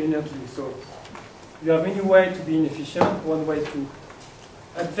radiating all the energy. So you have many ways to be inefficient. One way to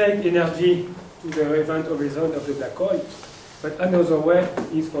affect energy to the event horizon of the black hole, but another way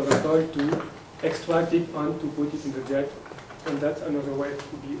is for the hole to extract it and to put it in the jet, and that's another way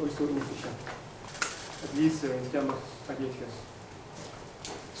to be also inefficient, at least in terms of radiation.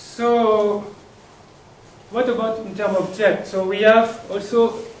 So what about in terms of jet? So we have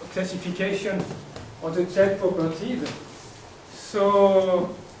also classification on the jet properties.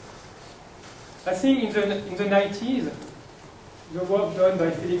 So I think in the 90s, the work done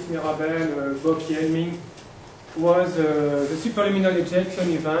by Felix Mirabel, Bob Kielming, was the superluminal ejection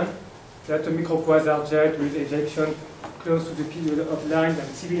event, that a microquasar jet with ejection close to the period of line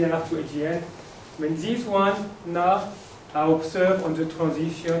and similar to AGN. This one now are observed on the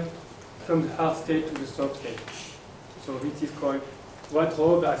transition from the hard state to the soft state. So this is called, what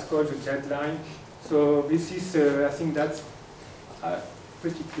Rob has called the jet line. So this is, I think that's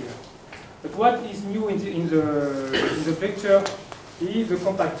pretty clear. But what is new in the picture is the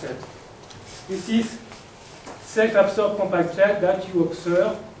compact jet. This is self-absorbed compact jet that you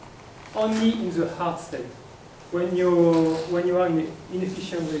observe only in the hard state, when you are in an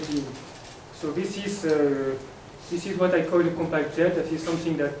inefficient regime. So this is what I call a compact jet. That is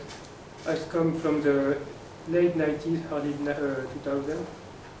something that has come from the late 90s, early 2000.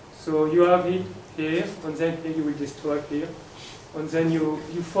 So you have it here, and then here you will destroy here, and then you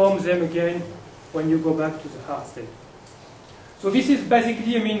form them again when you go back to the hard state. So this is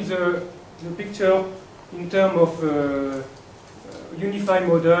basically, I mean, the picture in terms of unified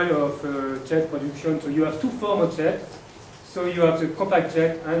model of jet production. So you have two forms of jet. So you have the compact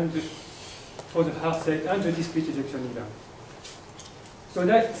jet and for the hard state and the discrete ejection event. So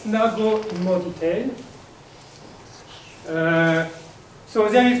let's now go in more detail. So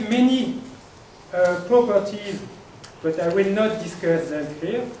there is many properties, but I will not discuss them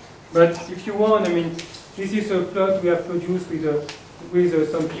here. But if you want, I mean, this is a plot we have produced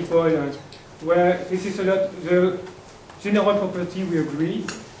with some people, and where this is a lot the general property we agree.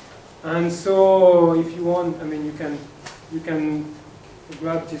 And so, if you want, I mean, you can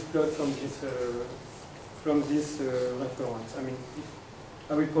grab this plot from this reference. I mean,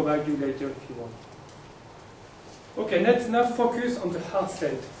 I will provide you later if you want. Okay, let's now focus on the hard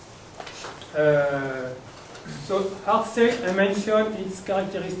state. So hard state, I mentioned, it's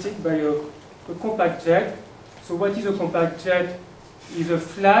characteristic by a compact jet. So what is a compact jet? Is a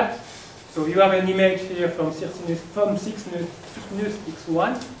flat. So you have an image here from 6 X1,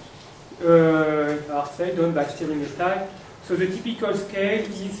 hard state done by steering a type. So the typical scale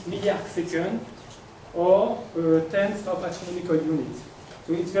is milliards second or tenths of astronomical units.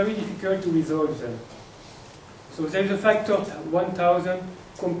 So it's very difficult to resolve them. So there is a factor of 1000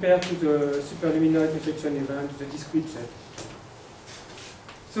 compared to the superluminous reflection event, the discrete jet.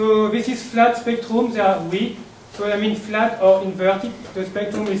 So this is flat spectrum, they are weak. So I mean flat or inverted, the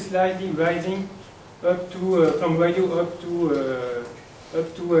spectrum is slightly rising up to, from radio up to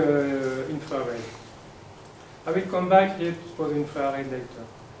infrared. I will come back here for the infrared later.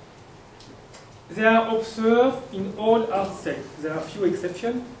 They are observed in all hard states. There are a few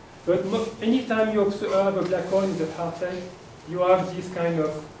exceptions, but anytime you observe a black hole in the hard state, you have this kind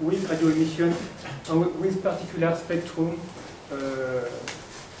of weak radio emission with particular spectrum.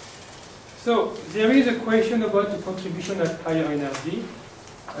 So there is a question about the contribution at higher energy.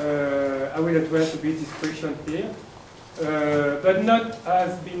 I will address a bit this question here, but not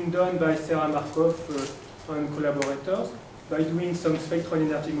as been done by Sarah Markov and collaborators by doing some spectral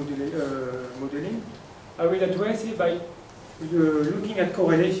energy modeling. I will address it by looking at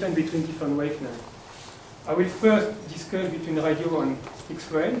correlation between different wavelengths. I will first discuss between radio and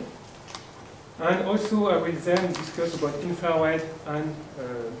X-ray, and also I will then discuss about infrared and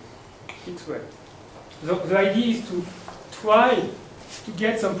X-ray. The idea is to try to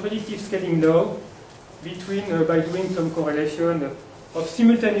get some predictive scaling law between by doing some correlation of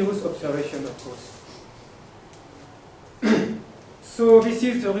simultaneous observation, of course. So this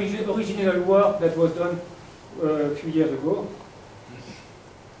is the original work that was done a few years ago.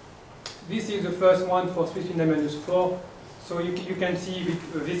 This is the first one for 3.9-4. So you can see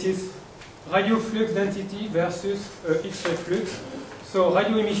this is radio flux density versus X-ray flux. So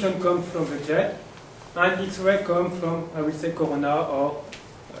radio emission comes from the jet, and X-ray comes from, I will say, corona, or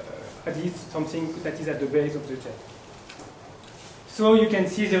at least something that is at the base of the jet. So you can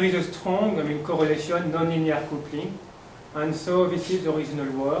see there is a strong, I mean, correlation, non-linear coupling. And so this is the original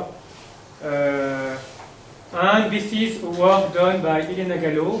work. And this is a work done by Elena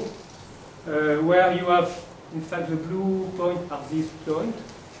Gallo, where you have, in fact, the blue point at this point.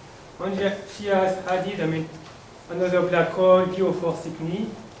 And she has added, I mean, another black hole, P04 Cygni.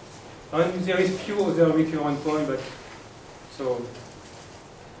 And there is few other recurrent points, but so.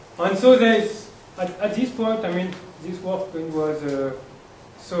 And so there is, at this point, I mean, this work was,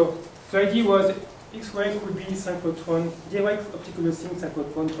 so the idea was X-ray could be synchrotron, direct optical losing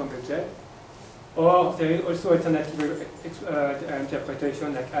synchrotron from the jet, or there is also alternative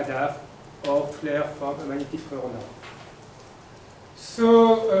interpretation like ADAF or flare from a magnetic corona.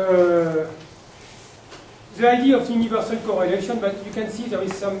 So the idea of universal correlation, but you can see there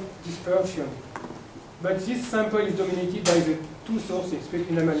is some dispersion. But this sample is dominated by the two sources,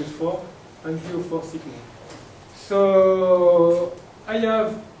 3.9-4 and P04 Cygni. So I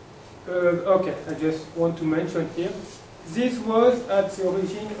have okay, I just want to mention here, this was at the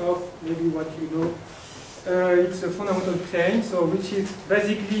origin of maybe what you know. It's a fundamental plane, so which is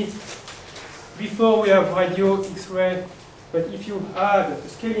basically, before we have radio, X-ray, but if you add a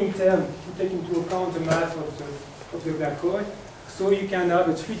scaling term to take into account the mass of the black hole, so you can have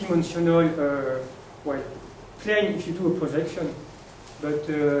a three-dimensional well, plane if you do a projection. But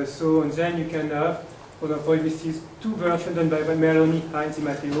so and then you can have, for example, this is two versions done by Melanie, Heinz, and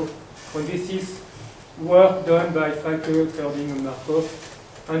Matteo. And this is work done by Falke, Kerding, and Markov.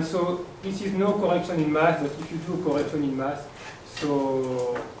 And so this is no correction in mass, but if you do a correction in mass,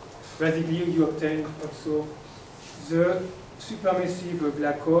 so basically you obtain also the supermassive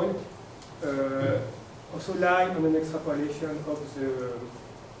black hole also lie on an extrapolation of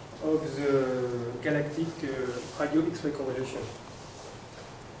the galactic radio X-ray correlation.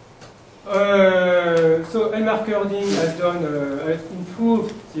 So Elmar Kerding has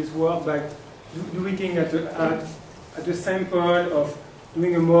improved this work by looking at the sample of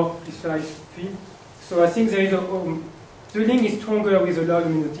doing a more precise field. So I think there is the link is stronger with the low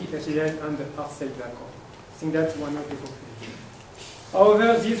luminosity SEL and the hard-state black hole. I think that's one of the conclusions.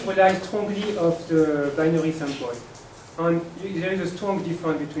 However, this relies strongly on the binary sample. And there is a strong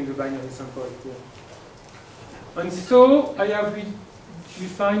difference between the binary sample here. And so I have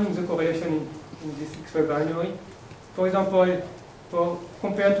refined the correlation in this X-ray binary. For example,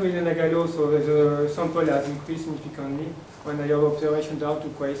 compared to Elena Gallo, so the sample has increased significantly when I have observation down to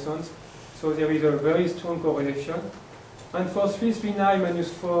quiescence. So there is a very strong correlation. And for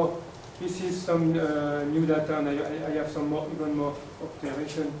 339-4, this is some new data, and I have some even more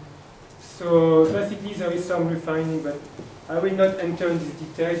observation. So basically there is some refining, but I will not enter in this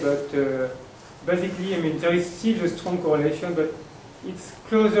detail, but basically, I mean, there is still a strong correlation, but it's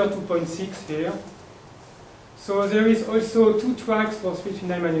closer to 0.6 here. So there is also 2 tracks for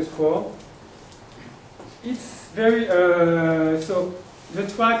 339-4. It's very, so the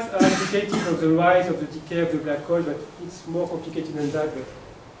tracks are indicative of the rise of the decay of the black hole, but it's more complicated than that. But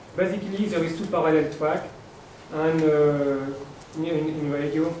basically, there is 2 parallel tracks, and in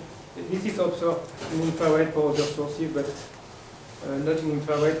radio, this is observed in infrared for other sources, but not in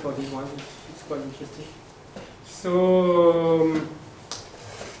infrared for this one. It's quite interesting. So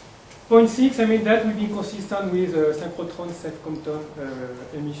 0.6, I mean, that will be consistent with synchrotron self-Compton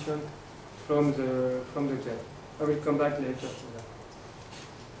emission from the jet. I will come back later to that.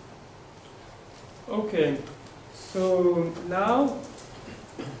 Okay, so now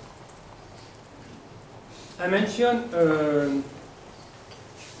I mentioned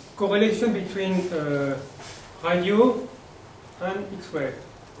correlation between radio and X-ray.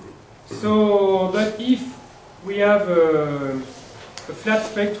 So, but if we have a flat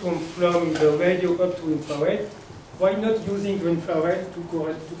spectrum from the radio up to infrared, why not using the infrared to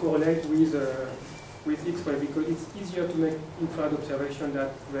correlate with X-ray? Because it's easier to make infrared observation than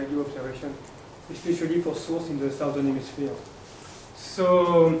radio observation, especially for source in the southern hemisphere.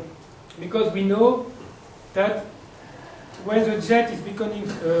 So, because we know that when the jet is becoming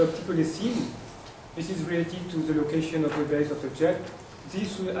optically thin, this is related to the location of the base of the jet.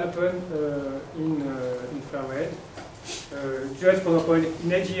 This will happen in infrared. Just for example, in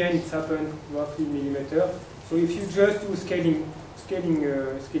AGN it's happened roughly millimeter. So if you just do scaling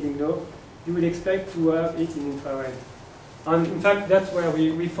low, you will expect to have it in infrared. And in fact, that's where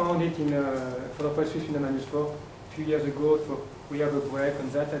we found it in for example, 339-4 a few years ago. So we have a break,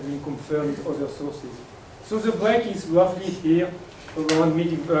 and that has been confirmed with other sources. So the break is roughly here, around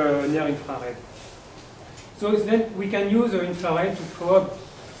near infrared. So then we can use the infrared to probe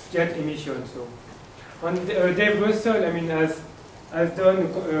jet emission. So, and Dave Russell, I mean, has done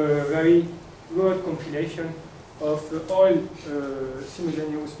a very good compilation of all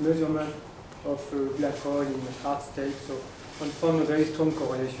simultaneous measurement of black hole in hard state. So, and found a very strong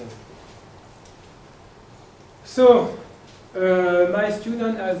correlation. So, my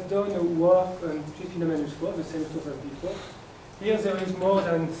student has done a work on 339-4, the same stuff as before. Here there is more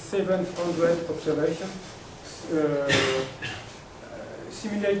than 700 observations,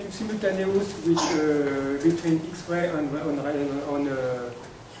 simultaneous between X-ray and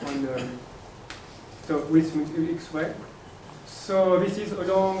so with X-ray. So this is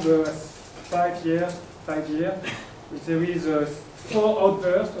along 5 years. There is 4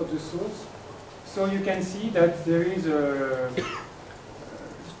 outbursts of the source. So you can see that there is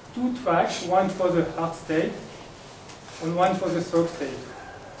 2 tracks, one for the hard state and one for the soft state.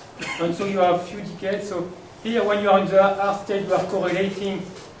 And so you have few decades. So here when you are in the hard state, you are correlating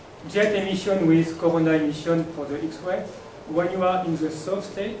jet emission with corona emission for the X-ray. When you are in the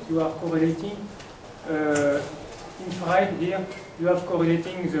soft state, you are correlating infrared here, you are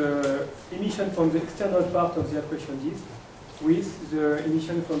correlating the emission from the external part of the accretion disk with the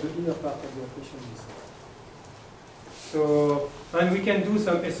emission from the inner part of the accretion disk. So, and we can do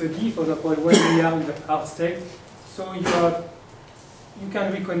some SOD, for example, when we are in the hard state. So you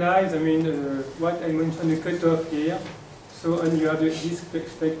can recognize, I mean, what I mentioned, the cutoff here. So, and you have the disk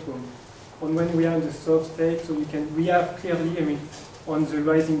spectrum. And when we are in the soft state, so we have clearly, I mean, on the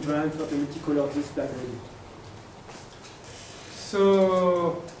rising branch of the multicolor disk black hole.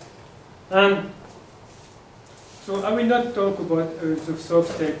 So So I will not talk about the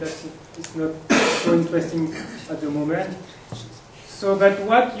substate. It's not so interesting at the moment. So, but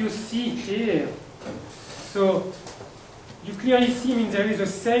what you see here, so you clearly see, I mean, there is the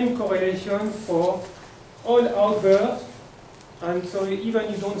same correlation for all outbursts, and so even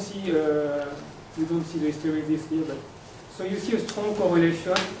you don't see the hysteresis here, but so you see a strong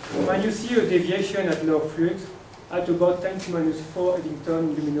correlation, and you see a deviation at low flux at about 10 to minus 4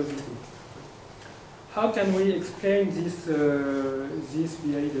 Eddington luminosity. How can we explain this this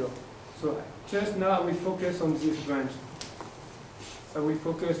behavior? So just now we focus on this branch. So we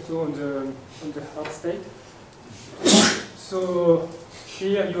focus too on the hard state. So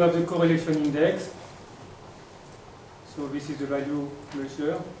here you have the correlation index. So this is the value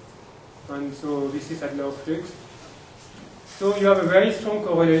measured, and so this is at low flux. So you have a very strong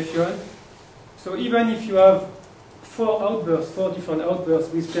correlation. So even if you have four different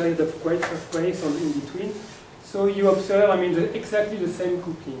outbursts with period of quiescence in between, so you observe, I mean, exactly the same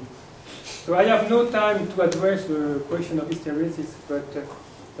coupling. So I have no time to address the question of hysteresis, but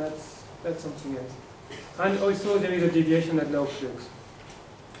that's something else. And also there is a deviation at low flux.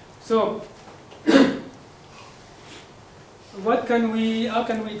 So how can we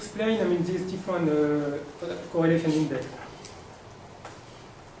explain, I mean, these different correlation index?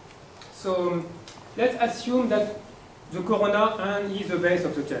 So let's assume that the corona N is the base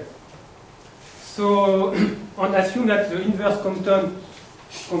of the jet. So and assume that the inverse Compton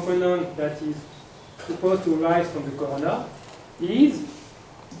component that is supposed to rise from the corona is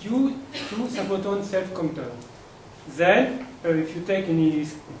due to synchrotron self-Compton. Then, if you take any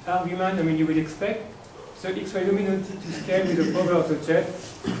argument, I mean, you will expect the X-ray luminosity to scale with the power of the jet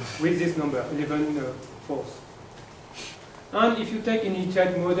with this number, 11/4. And if you take any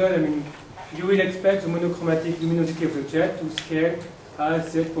jet model, I mean, you will expect the monochromatic luminosity of the jet to scale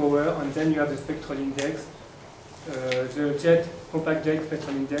as Z power, and then you have the spectral index, the compact jet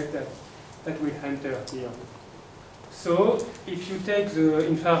spectral index that will enter here. So if you take the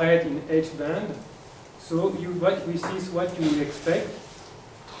infrared in H band, so this is what you will expect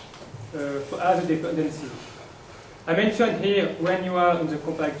as a dependency. I mentioned here when you are in the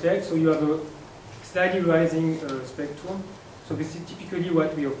compact jet, so you have a slightly rising spectrum. So this is typically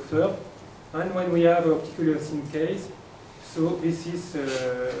what we observe. And when we have an optical thin case, so this is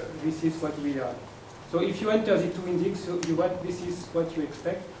what we have. So if you enter the 2 index, so this is what you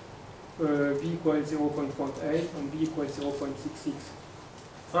expect. B equals 0.48 and B equals 0.66.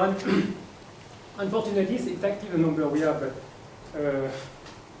 And unfortunately, it's exactly the number we have, but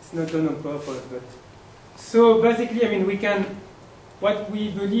it's not done on purpose. But so basically, I mean, what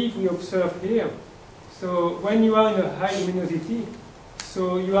we believe we observe here. So when you are in a high luminosity,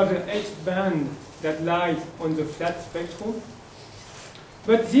 so you have the H band that lies on the flat spectrum,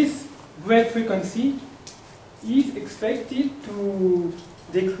 but this great frequency is expected to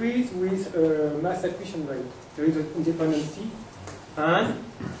decrease with mass accretion rate. There is an independency, and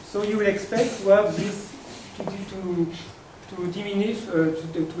so you will expect to have this to diminish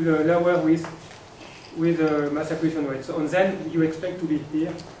to lower with mass accretion rate. So and then you expect to be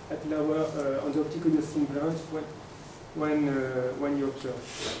here at lower on the optical thin branch when you observe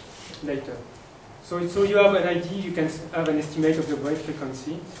later. So you have an idea, you can have an estimate of the break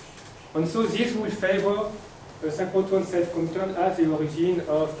frequency. And so this will favor synchrotron self-Compton as the origin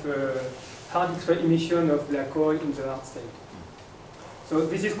of hard X-ray emission of black hole in the hard state. So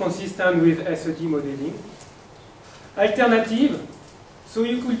this is consistent with SED modeling. Alternative, so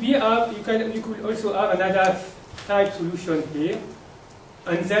you could also have another type solution here,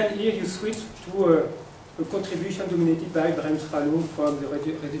 and then here you switch to a contribution dominated by Bremsstrahlung from the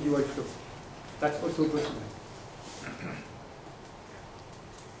residual flow. That's also possible.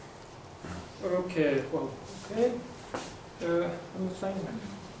 Okay, well, okay.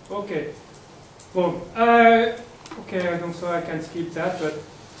 Okay. Well, okay, so I can skip that, but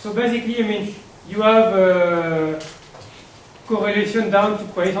so basically, I mean, you have correlation down to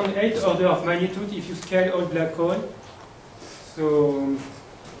quite on 8 order of magnitude if you scale all black hole. So,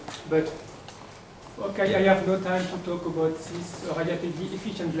 but okay, I have no time to talk about this relatively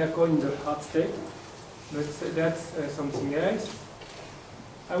efficient black hole in the hard state, but that's something else.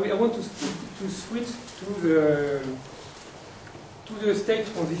 I want to switch to the state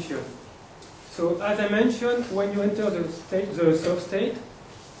transition. So as I mentioned, when you enter the substate,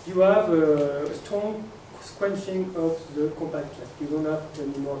 you have a strong squelching of the compact jet. You don't have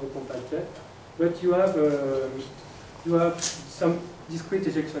anymore the compact jet, but you have some discrete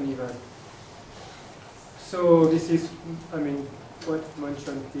ejection event. So this is, I mean, what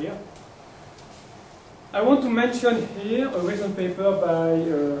mentioned here. I want to mention here a recent paper by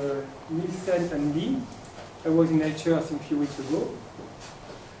Nielsen and Lee. I was in Nature, I think, a few weeks ago.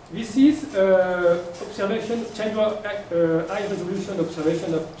 This is observation, high resolution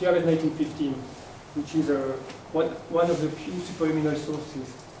observation of GRS 1915, which is one of the few superluminal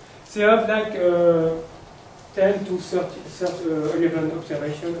sources. They have like 10 to 11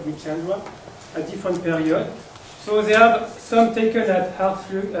 observations with Chandra at different periods. So they have some taken at hard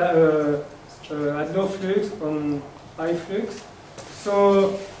flux, at low flux, on high flux.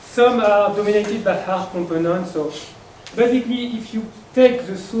 So some are dominated by hard components. So basically, if you take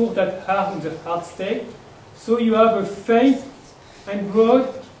the source that are in the hard state, so you have a faint and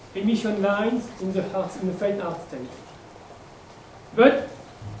broad emission lines in the faint hard state. But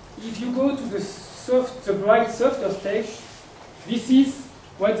if you go to the bright softer state, this is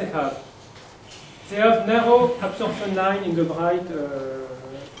what they have. They have narrow absorption line in the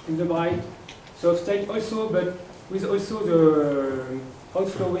bright soft state also, but with also the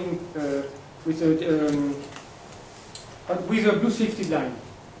outflowing with a blue shifted line.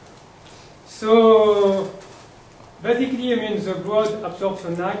 So basically, I mean, the broad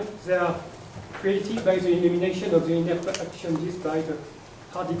absorption line, they are created by the illumination of the interaction disk by the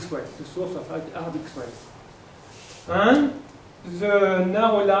hard X-ray, the source of hard X-ray. And the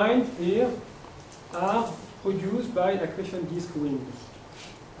narrow line here are produced by accretion disk winds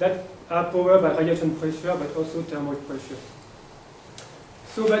that are powered by radiation pressure, but also thermal pressure.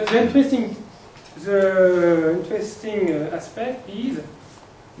 So, but the interesting aspect is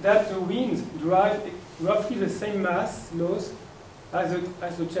that the winds drive roughly the same mass loss as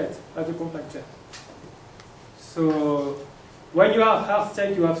the jet, as the compact jet. So, when you are hard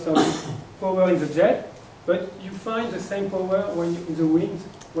state, you have some power in the jet, but you find the same power in the winds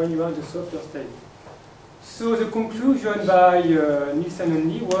when you are in the softer state. So the conclusion by Nielsen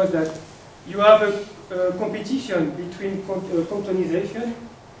and Lee was that you have a competition between comptonization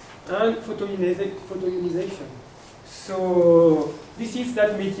and photoionization. So this is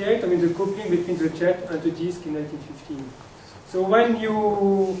that mediate, I mean, the coupling between the jet and the disk in 1915. So when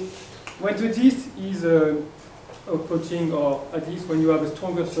the disk is approaching, or at least when you have a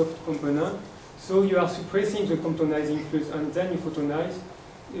stronger soft component, so you are suppressing the comptonizing flux, and then you photonize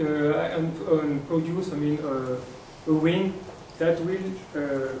and produce, I mean, a wind that will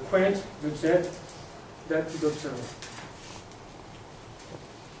quench the jet that is observed.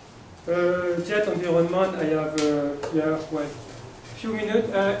 Jet environment, I have here, well, a few minutes.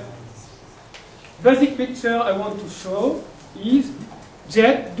 Basic picture I want to show is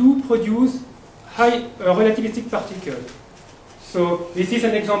jet do produce high relativistic particles. So this is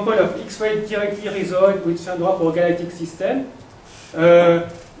an example of X-ray directly resolved with Chandra for a galactic system. The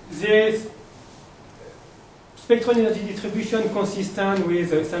spectral energy distribution consistent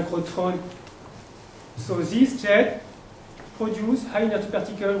with synchrotron. So this jet produce high energy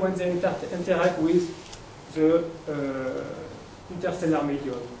particles when they interact with the interstellar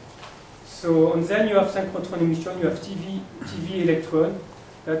medium. So and then you have synchrotron emission, you have TV electrons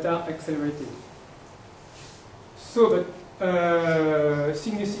that are accelerated. So, but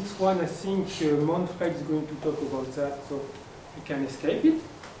Cygnus 6.1, I think Manfred is going to talk about that, so I can escape it.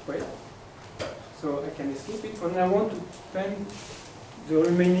 Wait. So I can escape it. And I want to spend the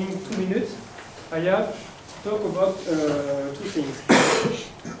remaining 2 minutes I have to talk about two things.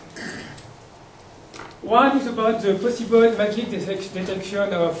 One is about the possible magic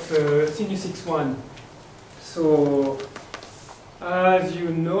detection of Cygnus 6.1. So, as you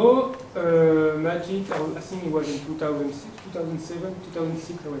know, magic, I think it was in 2006, 2007,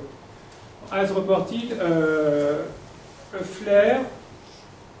 2006, has reported a flare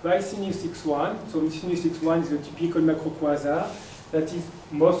by Cygnus 6.1. So Cygnus 6.1 is a typical macro quasar that is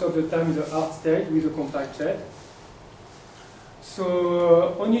most of the time in the hard state with a compact jet.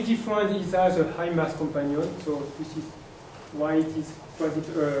 So only different is as a high mass companion. So this is why it is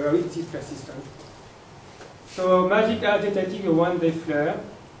persistent. So magic are detecting a one-day flare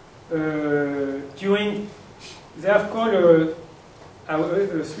during, they have called a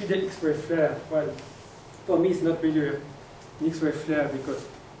 3-day X-ray flare. Well, for me it's not really an X-ray flare because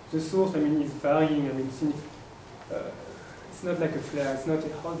the source, I mean, is varying. I mean, it's not like a flare. It's not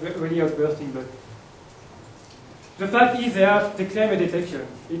really outbursting, but the fact is they claim a detection.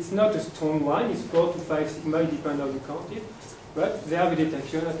 It's not a strong one. It's 4 to 5 sigma, depending on how you count it. But they have a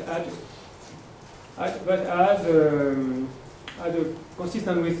detection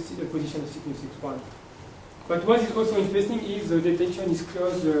consistent with the position of Cygnus 6.1. But what is also interesting is the detection is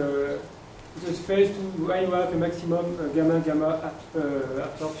close to the phase to where you have the maximum gamma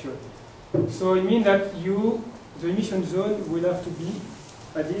absorption. So it means that the emission zone will have to be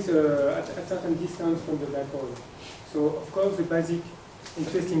at least at a certain distance from the black hole. So of course the basic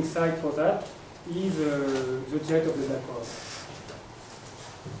interesting site for that is the jet of the black hole.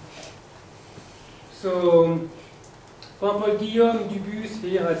 So, for example, Guillaume Dubus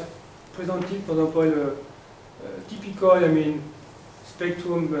here has presented, for example, typical,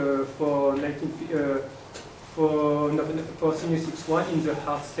 spectrum for sinus 61 in the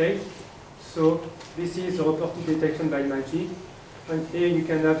hard state. So this is the reported detection by MAGIC, and here you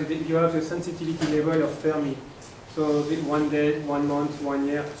can have the sensitivity level of Fermi. So 1 day, 1 month, 1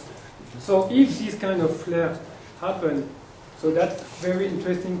 year. So if this kind of flare happen, so that's very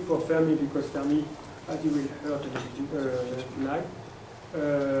interesting for Fermi, because Fermi, as you will hear tonight,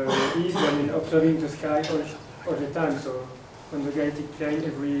 is observing the sky all the time. So on the galactic plane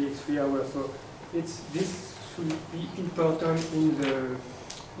every 3 hours. So this should be important in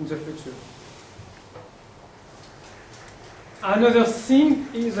the future. Another thing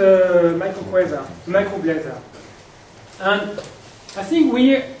is microblazar. And I think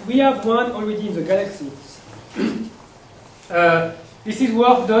we have one already in the galaxy. This is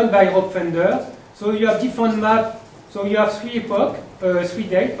work done by Rob Fender. So you have different maps. So you have 3 epochs, 3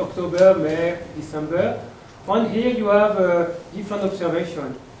 dates, October, May, December. And here you have different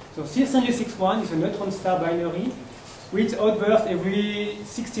observations. So C-61 is a neutron star binary which outbursts every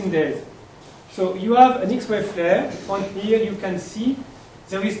 16 days. So you have an X-ray flare. On here you can see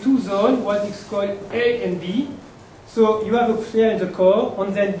there is 2 zones, what is called A and B. So you have a flare in the core,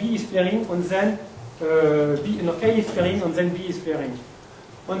 and then B is flaring, and then A is flaring, and then B is flaring.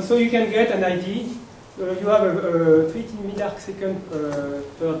 And so you can get an idea. You have a 30 milliarc-second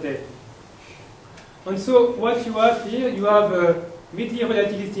per day. And so what you have here, you have midly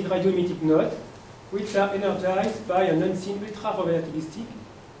relativistic radioemitting nodes, which are energized by an unseen ultra-relativistic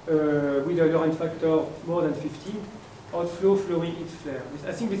with a Lorentz factor more than 15, outflow flowing its flare.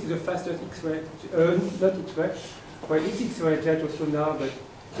 I think this is the fastest X-ray, not X-ray, well, it's X-ray jet also now, but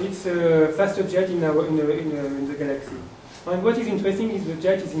it's a faster jet in the galaxy. And what is interesting is the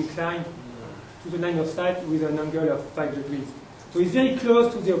jet is inclined to the line of sight with an angle of 5 degrees. So it's very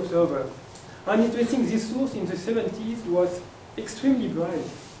close to the observer. And interesting, this source in the 70s was extremely bright.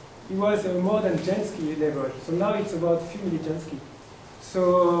 It was more than Jansky level. So now it's about a few millijansky.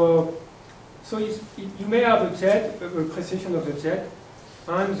 So you may have a jet, a precession of the jet,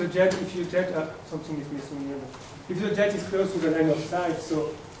 and the jet, if you jet, something is missing here. If the jet is close to the line of sight,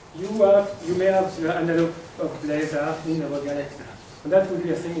 so you may have the analog of blazar in our galaxy. And that would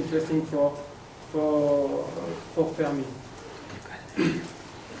be, I think, interesting for Fermi.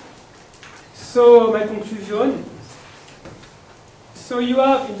 So my conclusion. So you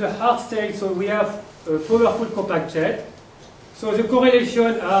have in the hard state, so we have a powerful compact jet. So the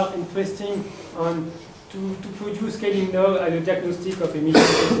correlations are interesting to produce scaling now as a diagnostic of emission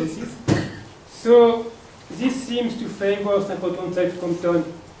hypothesis. So this seems to favor synchrotron self-Compton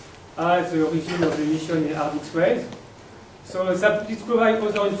as the origin of the emission in hard X-rays. So this provides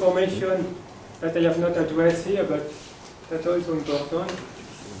other information that I have not addressed here, but that's also important.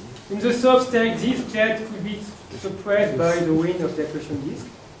 In the soft state, this jet could be suppressed by the wind of the accretion disk.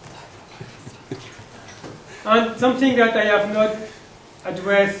 And something that I have not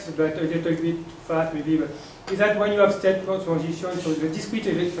addressed, but a little bit fast maybe, but is that when you have state transition, so the discrete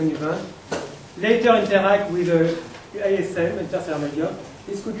ejection event, later interact with the ISM, interstellar medium.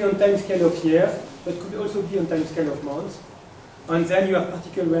 This could be on time scale of years, but could also be on time scale of months. And then you have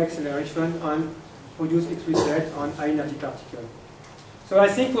particle reacceleration and produce X-ray jet on high energy particle. So I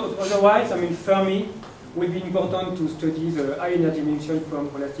think otherwise, Fermi will be important to study the high energy emission from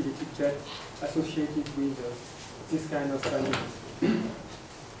relativistic jet associated with this kind of study.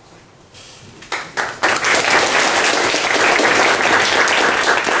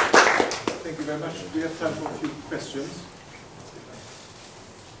 Thank you very much. We have time for a few questions.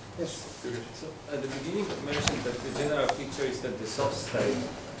 Yes. So at the beginning you mentioned that the general picture is that the soft state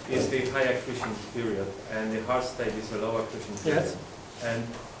is the high accretion period and the hard state is a low accretion period. Yes.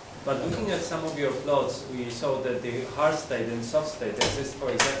 But looking at some of your plots, we saw that the hard state and soft state exist for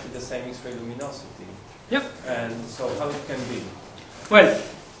exactly the same X-ray luminosity. Yep. And so how it can be? Well,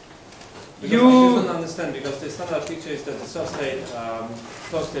 I don't understand, because the standard picture is that the soft state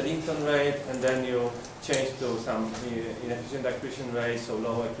close to the Linton rate, and then you change to some inefficient accretion rate, so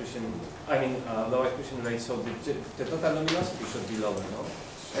low accretion rate, so the total luminosity should be lower, no?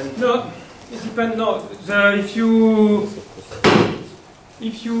 And no, it depends. No,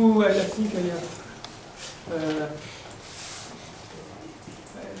 if you, I think,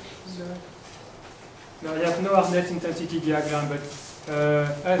 no, I have no hardness intensity diagram, but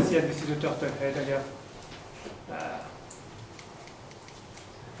yes, this is a turtle head.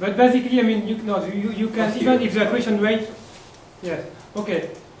 But basically, you can, even if the accretion rate, yes, Okay,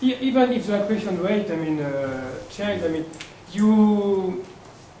 even if the accretion rate, change, you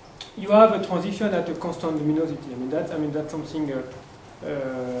have a transition at a constant luminosity. That's something.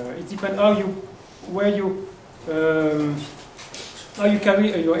 It depends how you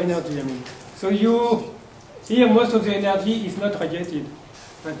carry your energy. So here most of the energy is not radiated,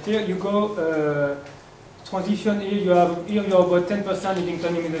 but here you go transition. Here you're about 10%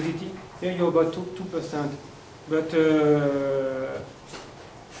 Eddington luminosity. Here you're about 2%. But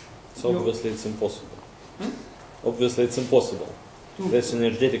so obviously it's impossible. Hmm? Obviously it's impossible. That's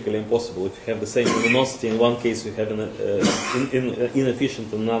energetically impossible. If you have the same luminosity, in one case you have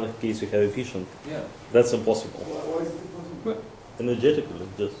inefficient, in another case you have efficient. Yeah. That's impossible. Why is it impossible? Energetically,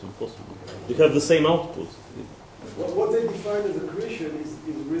 just impossible. You have the same output. What they define as accretion is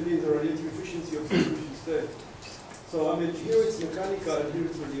really the radiative efficiency of the accretion state. So here it's mechanical and here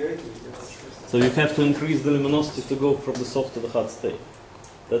it's radiative. So you have to increase the luminosity to go from the soft to the hot state.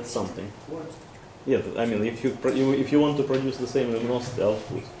 That's something. What? Yeah, if you want to produce the same luminosity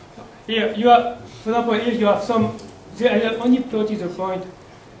output. Here you are, for example, here you have some. I have only plotted the point.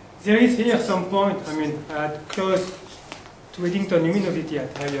 There is here some point. At close to Eddington luminosity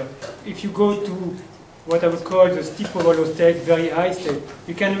at higher. If you go to what I would call the steep overload state, very high state,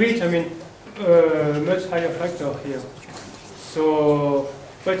 you can reach. Much higher factor here. So,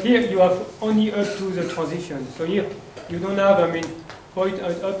 but here you have only up to the transition. So here you don't have. Point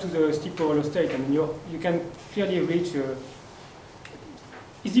up to the steep overload state. You can clearly reach.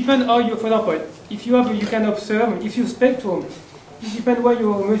 It depends how you, for example, if you have, you can observe. If you spectrum, it depends where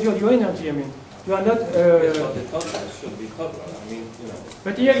you measure your energy. You are not. Yes, but the total should be total.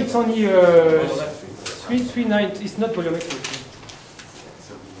 But here it's only 339. It's not volumetric.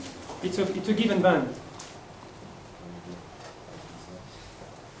 It's a given band.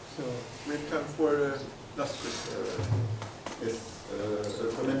 So we have time for last question. Yes. A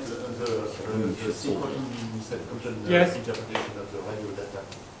comment on the quantum yes. interpretation of the radio data.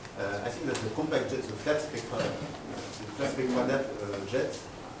 I think that the compact jets, the flat spectra jets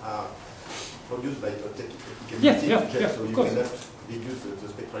are produced by a technical yes, jet, so you course. cannot reduce the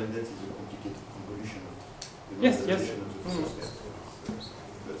spectral index is a complicated convolution of the yes. of the source.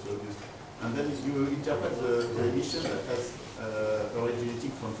 That's obvious. And then you interpret the emission that has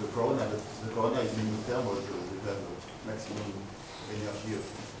originating from the corona. The corona is mainly thermal, so you have maximum energy of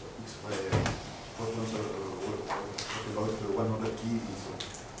X-ray photons about 100 keV, so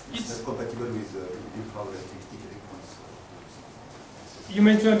it's not compatible with ultra-relativistic electrons. You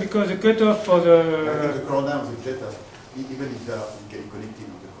mentioned because the cutoff for the... the corona of the jet, even if they are physically connected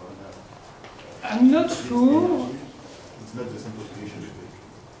with the corona, I'm not sure. it's not the same population.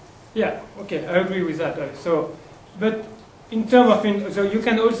 Yeah, okay, I agree with that. But in terms of, so you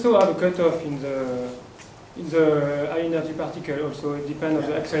can also have a cutoff in the high energy particle also. It depends on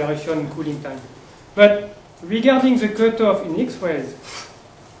the acceleration and cooling time. But regarding the cutoff in X-rays,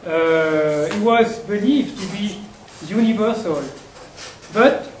 it was believed to be universal.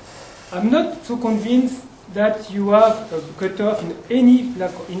 But I'm not so convinced that you have a cutoff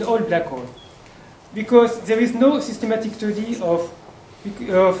in all black holes, because there is no systematic study of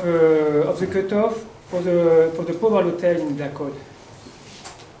the cutoff for the power hotel in black hole.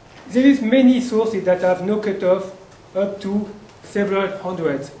 There is many sources that have no cutoff up to several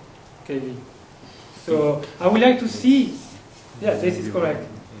hundreds kV. So I would like to see, yeah, this is correct.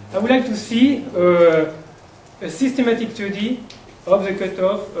 I would like to see a systematic study of the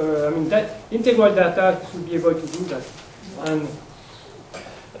cutoff. That integral data should be able to do that, and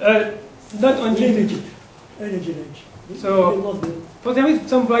not only energy range. So, but there is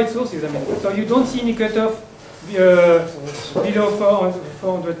some bright sources. So you don't see any cutoff below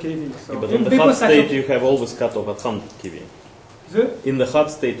 400 kV. So but in the hot state, you have always cutoff at 100 kV. In the hot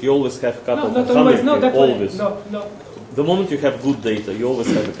state, you always have cutoff at 100 kV. No, that's always. No. The moment you have good data, you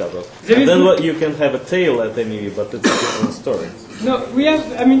always have a cutoff. And then you can have a tail at MEV, but it's a different story. No, we have,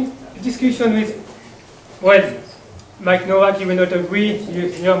 discussion with, well, Mike Nowak, you will not agree,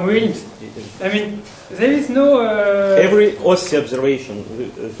 Young Williams. There is no... Every OSCE observation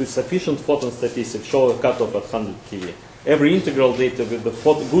with sufficient photon statistics show a cutoff at 100 kV. Every integral data with the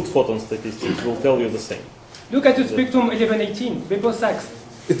good photon statistics will tell you the same. Look at the spectrum 1118, Bepo-Sachs.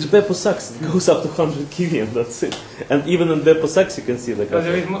 It's Bepo-Sachs. It goes up to 100 kV and that's it. And even in Bepo-Sachs you can see the cutoff.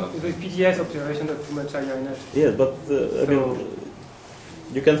 There is PDS observation of too much higher energy. Yeah, but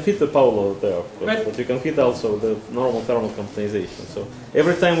you can fit the power law there, of course, but you can fit also the normal thermal compensation. So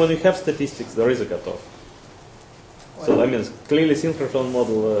every time when you have statistics, there is a cutoff. So clearly synchrotron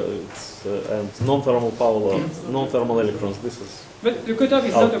model and non-thermal power law, non-thermal electrons. This is. But the cutoff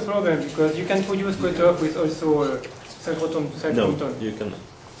is not a problem because you can produce cutoff with also synchrotron. No, you can.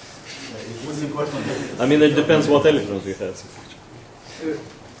 What's the question? I mean, it depends what electrons you have.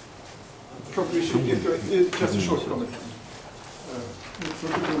 Probably should get to just a short comment. It's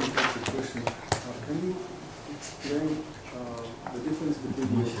not a complex question. Can you explain the difference between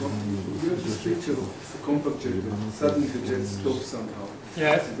your you have this picture of a compact jet and suddenly the jet stops somehow.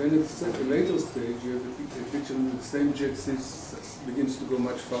 Yes. And then at a later stage you have a picture where the same jet begins to go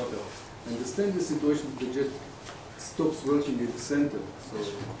much farther. I understand the situation that the jet stops working at the center, so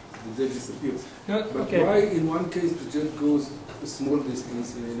the jet disappears. No, But okay. why in one case the jet goes a small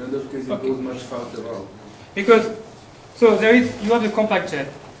distance and in another case it goes much farther out? Because, so you have the compact jet.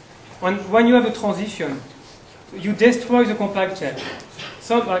 When you have a transition, you destroy the compact jet.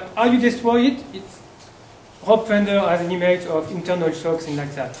 So how you destroy it, Rob Fender has an image of internal shocks and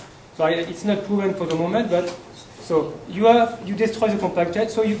like that. So it's not proven for the moment, but so you destroy the compact jet,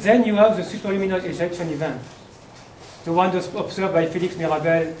 so then you have the superluminous ejection event, the one that's observed by Felix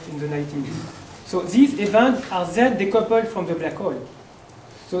Mirabel in the 90s. So these events are then decoupled from the black hole.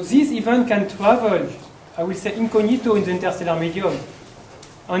 So this event can travel, I will say, incognito in the interstellar medium.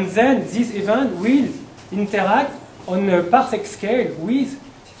 And then this event will interact on a parsec scale with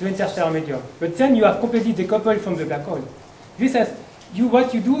the interstellar medium. But then you have completely decoupled from the black hole. This has,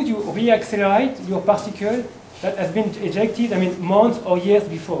 what you do, you reaccelerate your particle that has been ejected, months or years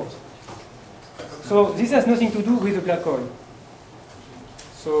before. So this has nothing to do with the black hole.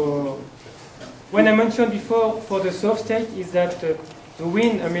 So when I mentioned before for the soft state is that the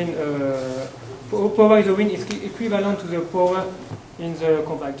wind, power in the wind is equivalent to the power in the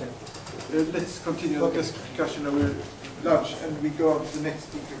compact jet. Let's continue the discussion over lunch, and we go on to the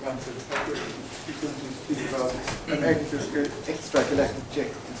next intervention. We're going to speak about an extragalactic jet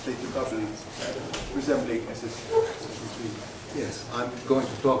inflated bubble resembling SS-433. Yes, I'm going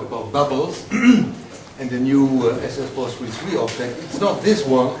to talk about bubbles and the new SS-433 object. It's not this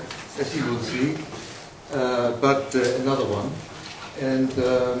one, as you will see, but another one. And,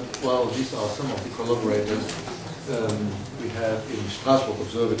 well, these are some of the collaborators we have in Strasbourg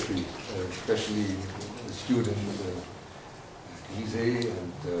Observatory, especially the student Lise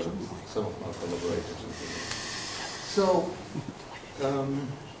and some of my collaborators. So,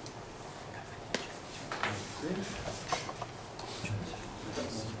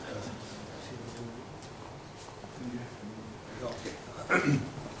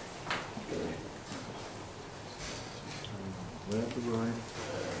 where to write?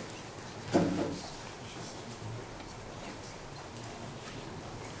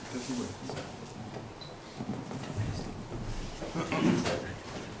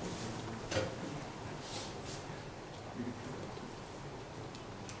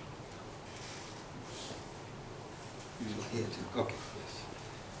 Okay.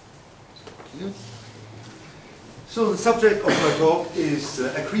 So the subject of my talk is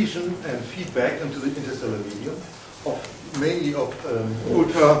accretion and feedback into the interstellar medium, mainly of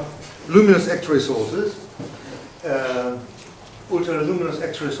ultra-luminous X-ray sources. Ultra-luminous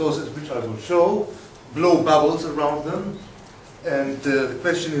X-ray sources, which I will show, blow bubbles around them. And the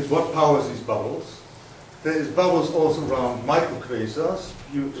question is, what powers these bubbles? There is bubbles also around microquasars.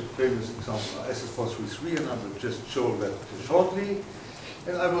 A famous example are SS-433, and I will just show that shortly.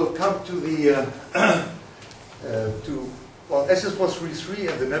 And I will come to the SS-433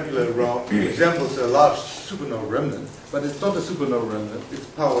 and the nebula around resembles a large supernova remnant, but it's not a supernova remnant. It's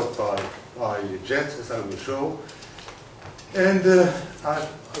powered by jets, as I will show. And I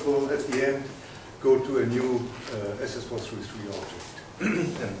will, at the end, go to a new SS-433 object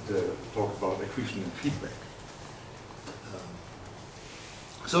and talk about accretion and feedback.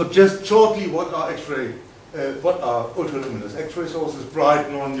 So just shortly, what are ultraluminous X-ray sources? Bright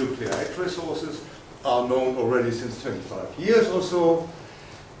non-nuclear X-ray sources are known already since 25 years or so.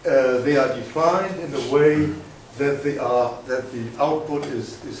 They are defined in a way that the output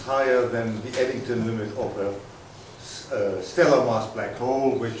is higher than the Eddington limit of a stellar mass black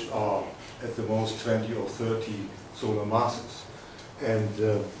hole, which are at the most 20 or 30 solar masses. And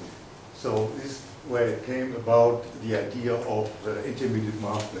so this is where it came about, the idea of intermediate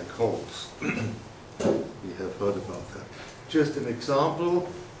mass black holes. We have heard about that. Just an example,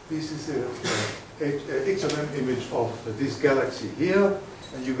 this is an XMM image of this galaxy here,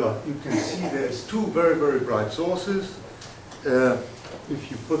 and you can see there's two very, very bright sources. If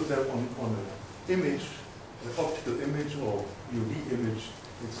you put them on an image, an optical image or UV image,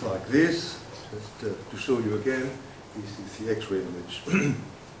 it's like this. Just to show you again, this is the X-ray image.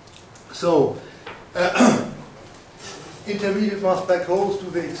 So, intermediate mass black holes, do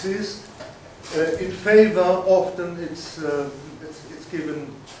they exist? In favor, often it's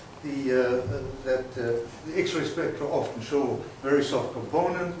given the X-ray spectra often show very soft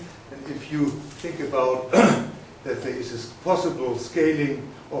component, and if you think about that there is a possible scaling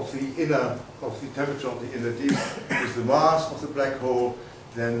of the temperature of the inner disk with the mass of the black hole,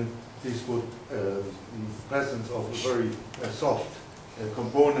 then this would, the presence of a very soft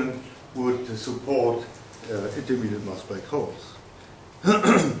component would support intermediate mass black holes.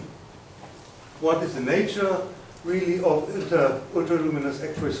 What is the nature really of ultraluminous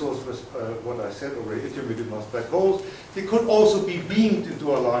X-ray sources? What I said already, intermediate mass black holes. They could also be beamed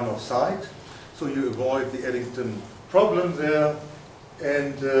into a line of sight, so you avoid the Eddington problem there.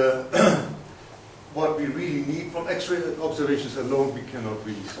 And what we really need from X-ray observations alone, we cannot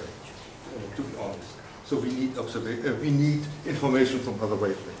really say, to be honest. So we need information from other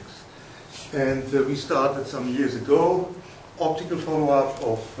wavelengths. And we started some years ago, optical follow-up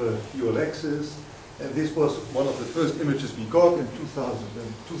of ULXs, and this was one of the first images we got in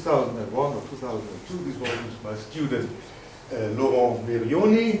 2001 or 2002. This was my student Laurent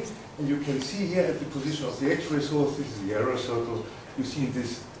Merioni, and you can see here at the position of the X-ray source, this is the error circle, you see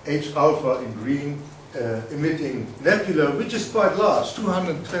this H alpha in green emitting nebula, which is quite large,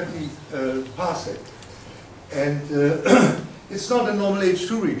 220 parsec. And it's not a normal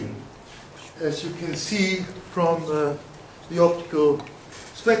H2 region, as you can see from the optical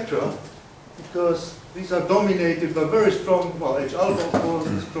spectra, because these are dominated by very strong, well, H alpha of course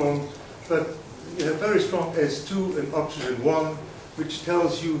is strong, but you have very strong S2 and oxygen 1, which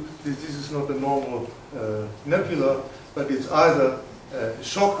tells you that this is not a normal nebula, but it's either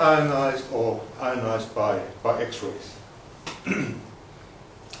shock ionized or ionized by X-rays.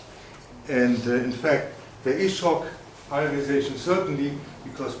 And in fact, there is shock ionization certainly,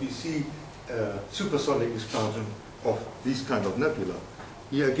 because we see supersonic expansion of these kind of nebula.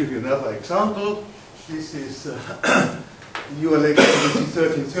 Here I give you another example. This is ULX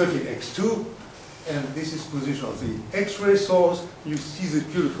 1313X2, and this is position of the X-ray source. You see this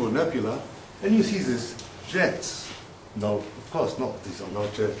beautiful nebula, and you see these jets. No, of course not. These are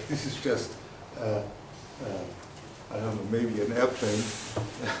not jets. This is just, I don't know, maybe an airplane,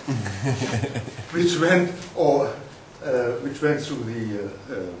 which went through the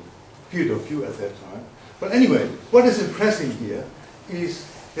field of view at that time. But anyway, what is impressive here is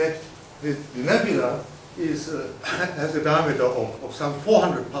that the nebula has a diameter of some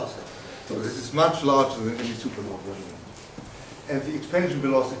 400 parsecs. So this is much larger than any supernova. And the expansion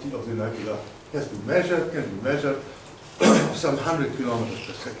velocity of the nebula can be measured some 100 kilometers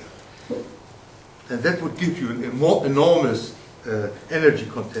per second. And that would give you an enormous energy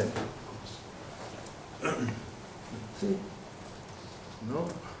content. See? No?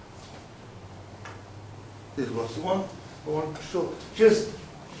 This was the one I want to show. Just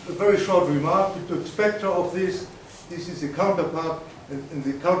a very short remark. We took spectra of this. This is the counterpart, and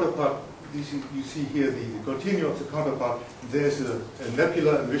the counterpart, you see here the continuum of the counterpart. There's a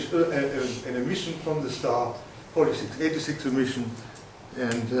nebula an emission from the star, 4686 emission,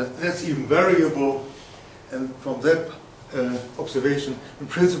 and that's even variable. And from that observation, in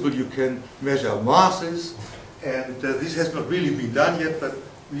principle, you can measure masses, and this has not really been done yet, but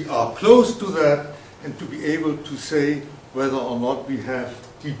we are close to that, and to be able to say whether or not we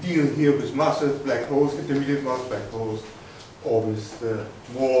deal here with massive black holes, intermediate mass black holes, or with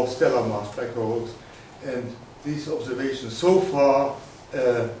more stellar mass black holes. And these observations so far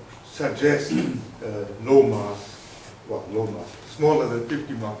suggest low mass, smaller than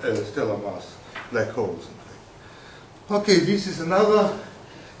 50 stellar mass black holes. In fact. Okay, this is another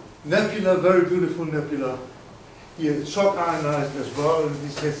nebula, very beautiful nebula. Here it's shock ionized as well, and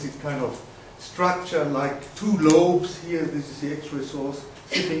this has this kind of structure like two lobes here. This is the X-ray source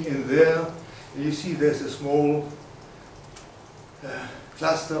sitting in there. And you see there's a small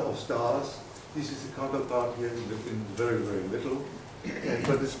cluster of stars. This is the counterpart here in very, very little.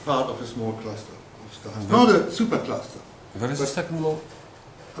 But it's part of a small cluster of stars. Not a supercluster. Where is the second lobe?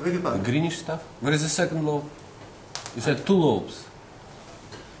 I beg your pardon? The greenish stuff? Where is the second lobe? You said two lobes.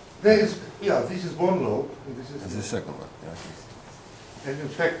 There is, yeah, this is one lobe. And this is the second one. Yeah. And in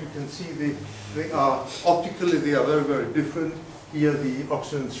fact, you can see they are optically they are very, very different. Here, the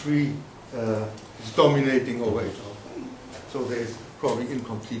oxygen 3 is dominating over H alpha. So there is probably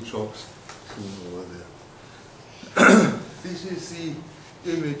incomplete shocks seen over there. This is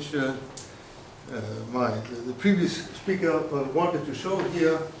the image the previous speaker wanted to show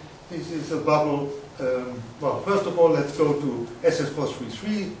here. This is a bubble. Well, first of all, let's go to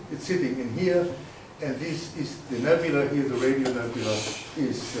SS433. It's sitting in here. And this is the nebula here, the radio nebula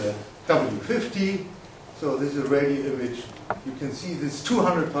is W50. So this is a radio image. You can see this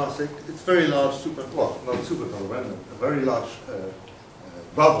 200 parsec. It's very large, not supernova, a very large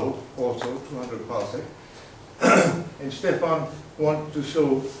bubble, also 200 parsec. And Stefan wanted to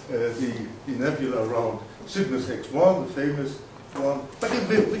show the nebula around Cygnus X1, the famous one, but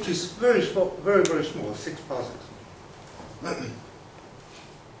which is very small, very small, 6 parsecs.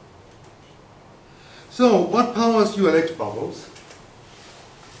 So, what powers ULX bubbles?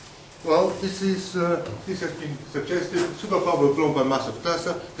 Well, this has been suggested. Superbubble blown by massive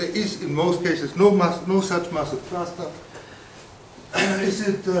cluster. There is, in most cases, no such massive cluster. Is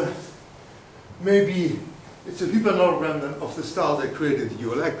it maybe it's a hypernova remnant of the star that created the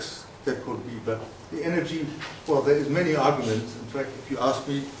ULX? That could be, but the energy. Well, there is many arguments. In fact, if you ask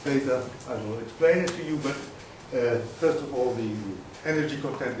me later, I will explain it to you. But first of all, the energy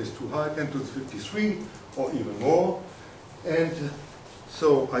content is too high, 10 to the 53, or even more, and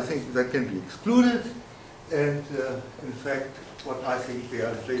so I think that can be excluded. And in fact, what I think they are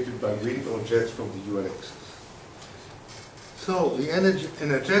inflated by wind or jets from the ULXs. So the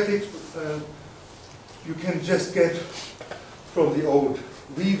energetics you can just get from the old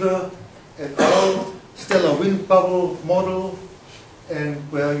Weaver et al. Stellar wind bubble model, and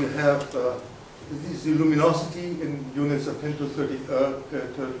where you have this is the luminosity in units of 10 to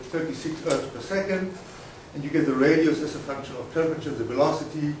 36 Hertz per second, and you get the radius as a function of temperature, the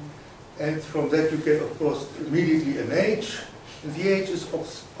velocity, and from that you get, of course, immediately an age, and the age is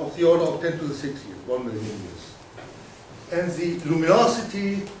of the order of 10 to the 6 years, 1 million years. And the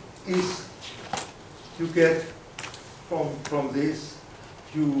luminosity is, you get from this,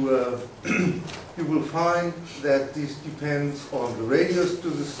 you will find that this depends on the radius to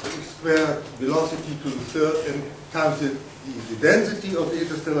the square, velocity to the third, and times the density of the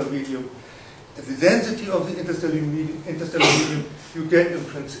interstellar medium. And the density of the interstellar medium you get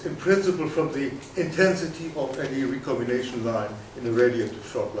in principle from the intensity of any recombination line in a radiative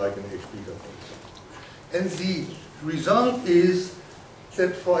shock like an H beta, for example. And the result is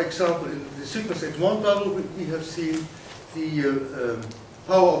that, for example, in the Cygnus X1 bubble, we have seen the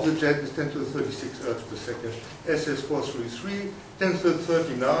power of the jet is 10 to the 36 Hertz per second, SS433, 10 to the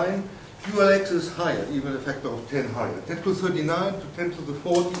 39. ULX is higher, even a factor of 10 higher. 10 to the 39 to 10 to the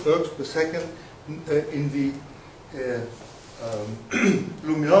 40 Hertz per second in the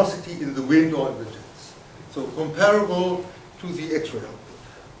luminosity in the wind or in the jets. So comparable to the X-ray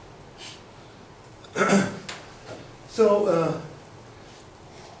output. So,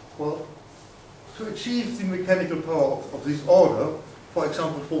 well, to achieve the mechanical power of this order, for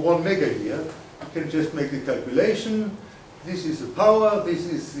example, for 1 mega year, you can just make the calculation. This is the power, this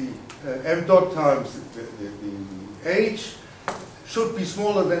is the m dot times the H. Should be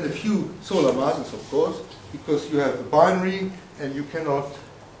smaller than a few solar masses, of course, because you have a binary and you cannot,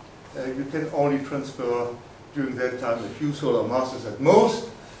 you can only transfer during that time a few solar masses at most.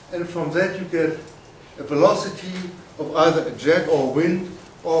 And from that you get a velocity of either a jet or wind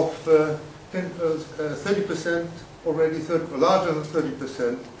of 30% already, larger than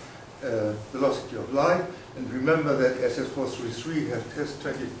 30% velocity of light. And remember that SS433 has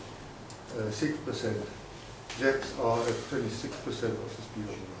 26%. Jets are at 26% of the speed of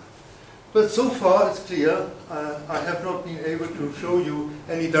light. But so far it's clear, I have not been able to show you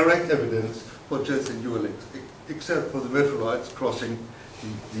any direct evidence for jets and ULX, except for the meteorites crossing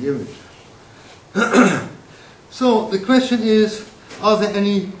the image. So the question is, are there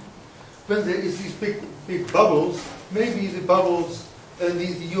any, when there is these big bubbles, maybe the bubbles,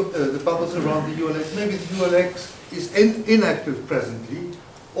 the bubbles around the ULX, maybe the ULX is inactive presently,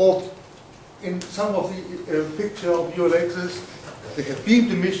 or in some of the picture of ULXs, they have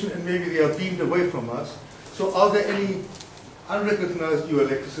beamed emission and maybe they are beamed away from us. So are there any unrecognized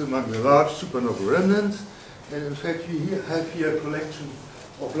ULXs among the large supernova remnants? And in fact, we have here a collection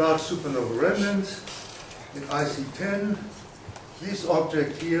of large supernova remnants in IC10. This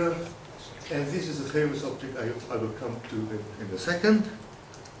object here, and this is a famous object I will come to in a second.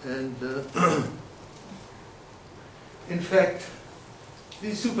 And in fact,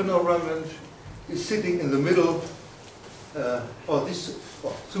 this supernova remnant is sitting in the middle, or this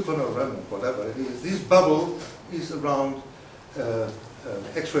supernova remnant, whatever it is. This bubble is around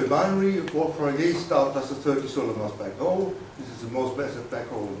X-ray binary, Fourier star plus a 30 solar mass black hole. This is the most massive black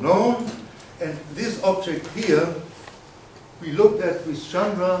hole known. And this object here, we looked at with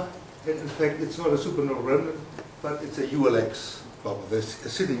Chandra, and in fact it's not a supernova remnant, but it's a ULX bubble. There's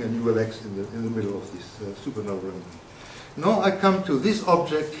sitting an ULX in the middle of this supernova remnant. Now I come to this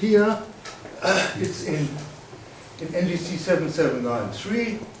object here. It's in NGC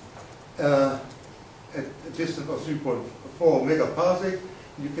 7793 at a distance of 3.4 megaparsec.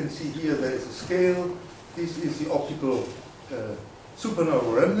 You can see here there is a scale. This is the optical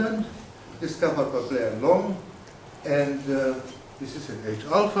supernova remnant discovered by Blair and Long. And This is in H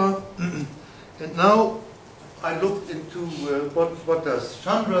alpha. And now I looked into what does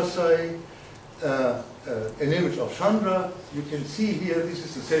Chandra say. An image of Chandra. You can see here, this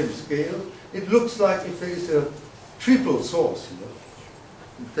is the same scale. It looks like if there is a triple source here.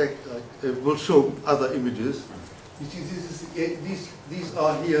 In fact, I will show other images. You see, these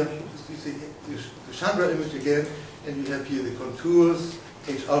are here, you see the Chandra image again, and you have here the contours,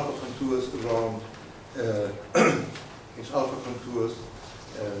 H alpha contours around H alpha contours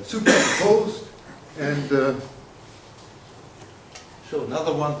superimposed, and show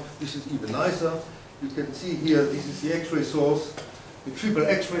another one. This is even nicer. You can see here, this is the X-ray source, the triple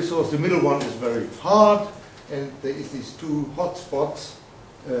X-ray source. The middle one is very hard, and there is these two hot spots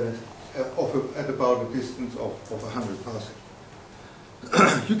at about a distance of 100 parsecs.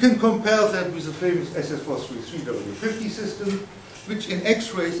 You can compare that with the famous SS433W50 system, which in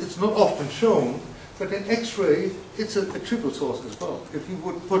X-rays it's not often shown, but in X-ray it's a triple source as well. If you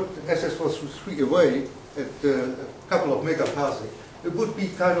would put SS433 away at a couple of megaparsec, it would be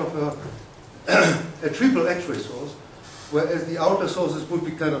kind of a triple X-ray source, whereas the outer sources would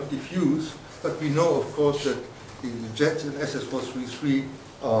be kind of diffuse, but we know, of course, that the jets in SS433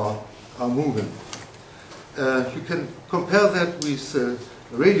 are moving. You can compare that with a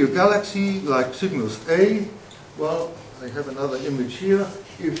radio galaxy like Cygnus A. Well, I have another image here.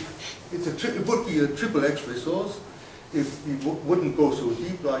 If it would be a triple X-ray source, if we wouldn't go so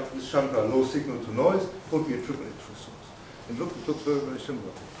deep like with Chandra, low signal to noise, it would be a triple X-ray source. And look, it looks very, very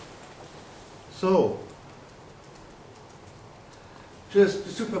similar. So, just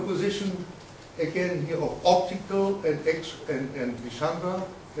the superposition again here of optical and Chandra,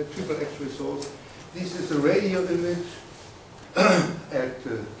 a triple X-ray source. This is a radio image at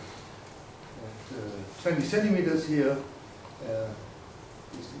 20 centimeters here.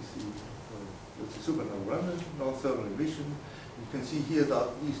 This is the supernova remnant, non-thermal emission. You can see here that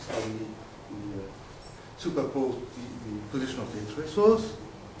these are the superposed the position of the X-ray source.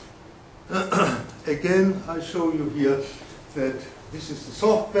 Again, I show you here that this is the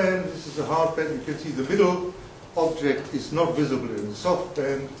soft band, this is the hard band. You can see the middle object is not visible in the soft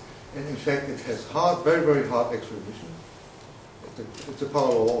band, and in fact it has hard, very, very hard X-ray emission. It's a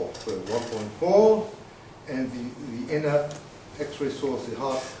power law of 1.4, and the inner X-ray source, the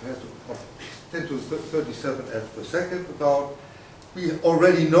hard, has 10 to 37 ergs per second about. We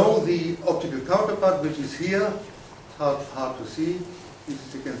already know the optical counterpart, which is here. Hard to see. This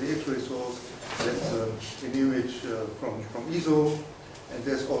is again the X-ray source. That's an image from ESO, and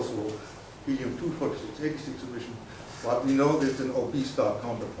there's also helium-2 4686 emission. But we know there's an OB star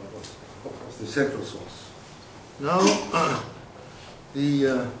counterpart of the central source. Now,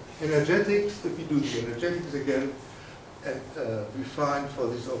 the energetics, if we do the energetics again, we find for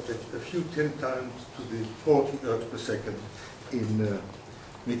this object a few 10 times to the 40 ergs per second in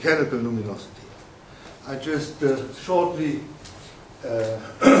mechanical luminosity. I just shortly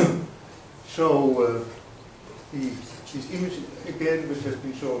show this image again, which has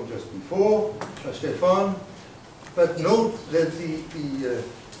been shown just before by Stefan. But note that the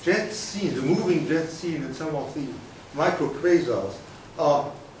jets seen, the moving jets seen in some of the microquasars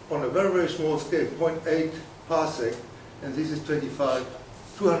are on a very, very small scale, 0.8 parsec, and this is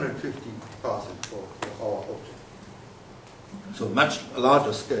 250 parsec for our object. So much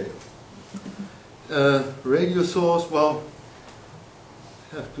larger scale. Radio source, well,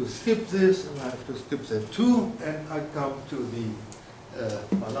 I have to skip this, and I have to skip that too, and I come to the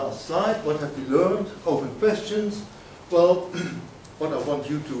my last slide. What have we learned? Open questions. Well, what I want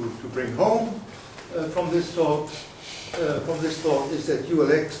you to bring home from this talk is that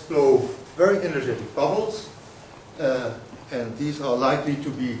ULX blow very energetic bubbles, and these are likely to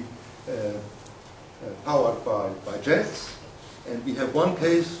be powered by jets. And we have one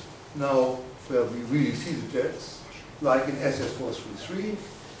case now where we really see the jets, like in SS433.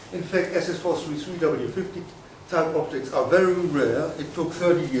 In fact, SS433W50 type objects are very rare. It took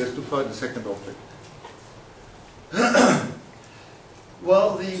 30 years to find a second object.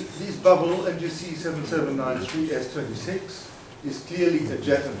 Well, this bubble, NGC 7793S26, is clearly a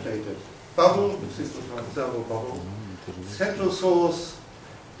jet-inflated bubble, synchrotron thermal bubble. Central source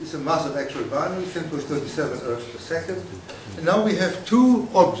is a massive X-ray binary, 10 to 37 ergs per second. And now we have two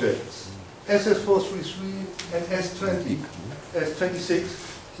objects, SS433 and S26,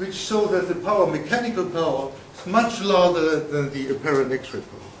 which show that the power, mechanical power, is much larger than the apparent X-ray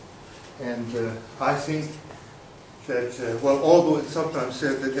power. And I think that, well, although it's sometimes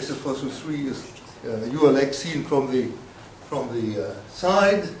said that SS433 is ULX seen from the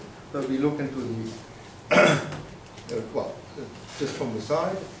side, but we look into the, well, just from the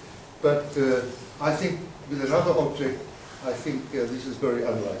side. But I think with another object, I think this is very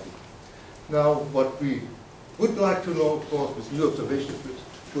unlikely. Now, what we would like to know, of course, with new observations which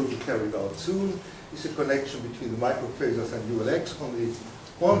will be carried out soon, is the connection between the microquasars and ULX on the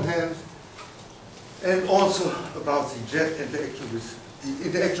one hand, and also about the jet interaction with the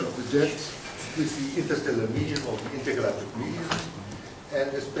interaction of the jets with the interstellar medium or the intergalactic medium, and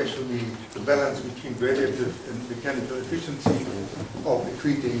especially the balance between radiative and mechanical efficiency of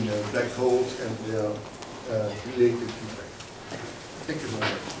accreting black holes and their related feedback. Thank you very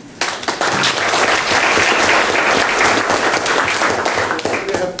much.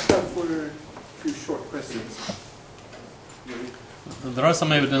 We have time for a few short questions. There are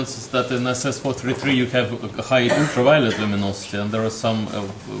some evidences that in SS433 you have a high ultraviolet luminosity, and there are some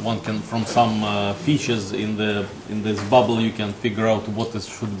one can from some features in this bubble you can figure out what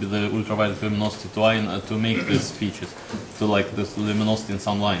should be the ultraviolet luminosity to make these features to like this luminosity in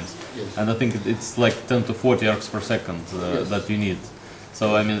some lines. Yes. And I think it's like 10 to 40 arcs per second Yes. that you need.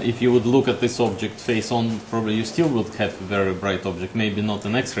 So I mean, if you would look at this object face on, probably you still would have a very bright object. Maybe not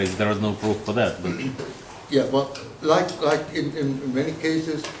in X-rays. There is no proof for that. But Yeah, well, like in many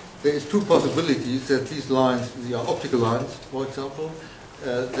cases, there is two possibilities that these lines, they are optical lines, for example,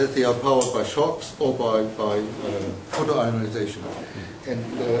 that they are powered by shocks or by photoionization. And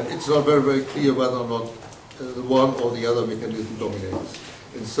it's not very clear whether or not the one or the other mechanism dominates.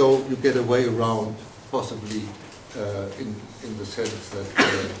 And so you get a way around, possibly, in the sense that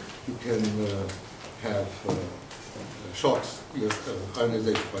you can have shocks,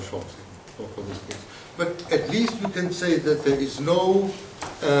 ionization by shocks for this case. But at least you can say that there is no,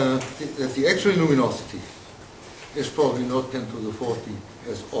 that the actual luminosity is probably not 10 to the 40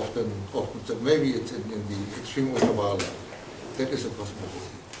 as often said. Maybe it's in the extreme ultraviolet. That is a possibility.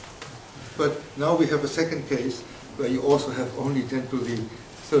 But now we have a second case where you also have only 10 to the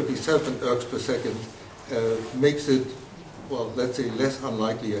 37 ergs per second, makes it, well, let's say less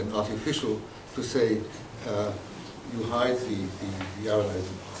unlikely and artificial to say you hide the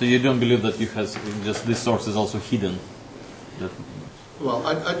ionizing. so you don't believe that you have just this source is also hidden? Well,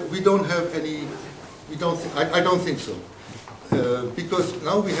 we don't have any. I don't think so, because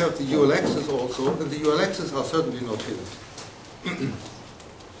now we have the ULXs also, and the ULXs are certainly not hidden.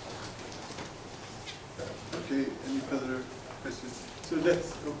 Okay, any further questions? So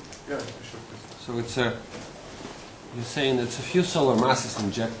let's go. Yeah, a short question. So it's you're saying it's a few solar masses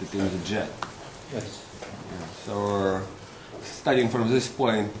injected in the jet. Yes. Yeah. So starting from this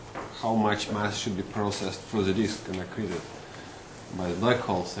point, how much mass should be processed through the disk and accreted by the black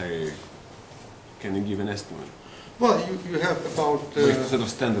hole, say, can you give an estimate? Well, you have about... With sort of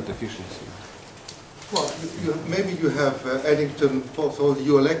standard efficiency. Well, maybe you have Eddington for the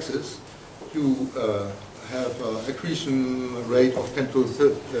ULXs, you have accretion rate of 10 to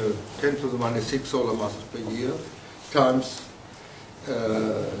the minus 6 solar masses per year, times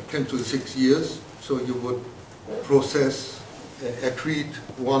 10 to the 6 years, so you would process, accrete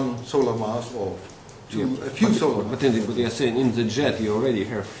one solar mass or a few solar masses. But you're saying in the jet you already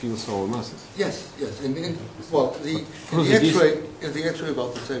have few solar masses. Yes, yes. Well, in the X-ray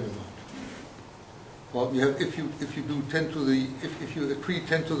about the same amount. Well, you have if you do 10 to the if you accrete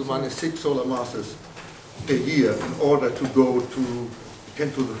 10 to the minus 6 solar masses per year in order to go to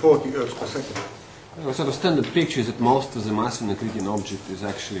 10 to the 40 ergs per second. A sort of standard picture is that most of the mass in a accreting object is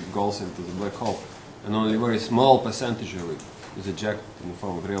actually goes into the black hole, and only a very small percentage of it is ejected in the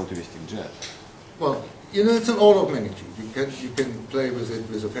form of relativistic jet. Well, you know, it's an order of magnitude. You can play with it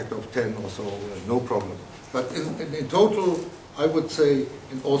with a factor of 10 or so, no problem. But in total, I would say,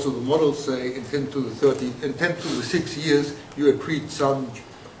 and also the models say, in 10 to the 30, in 10 to the 6 years, you accrete some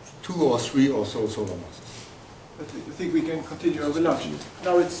 2 or 3 or so solar masses. I think we can continue over lunch.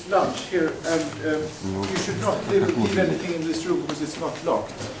 Now it's lunch here, and you should not leave anything in this room because it's not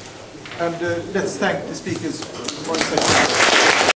locked. And let's thank the speakers for 1 second.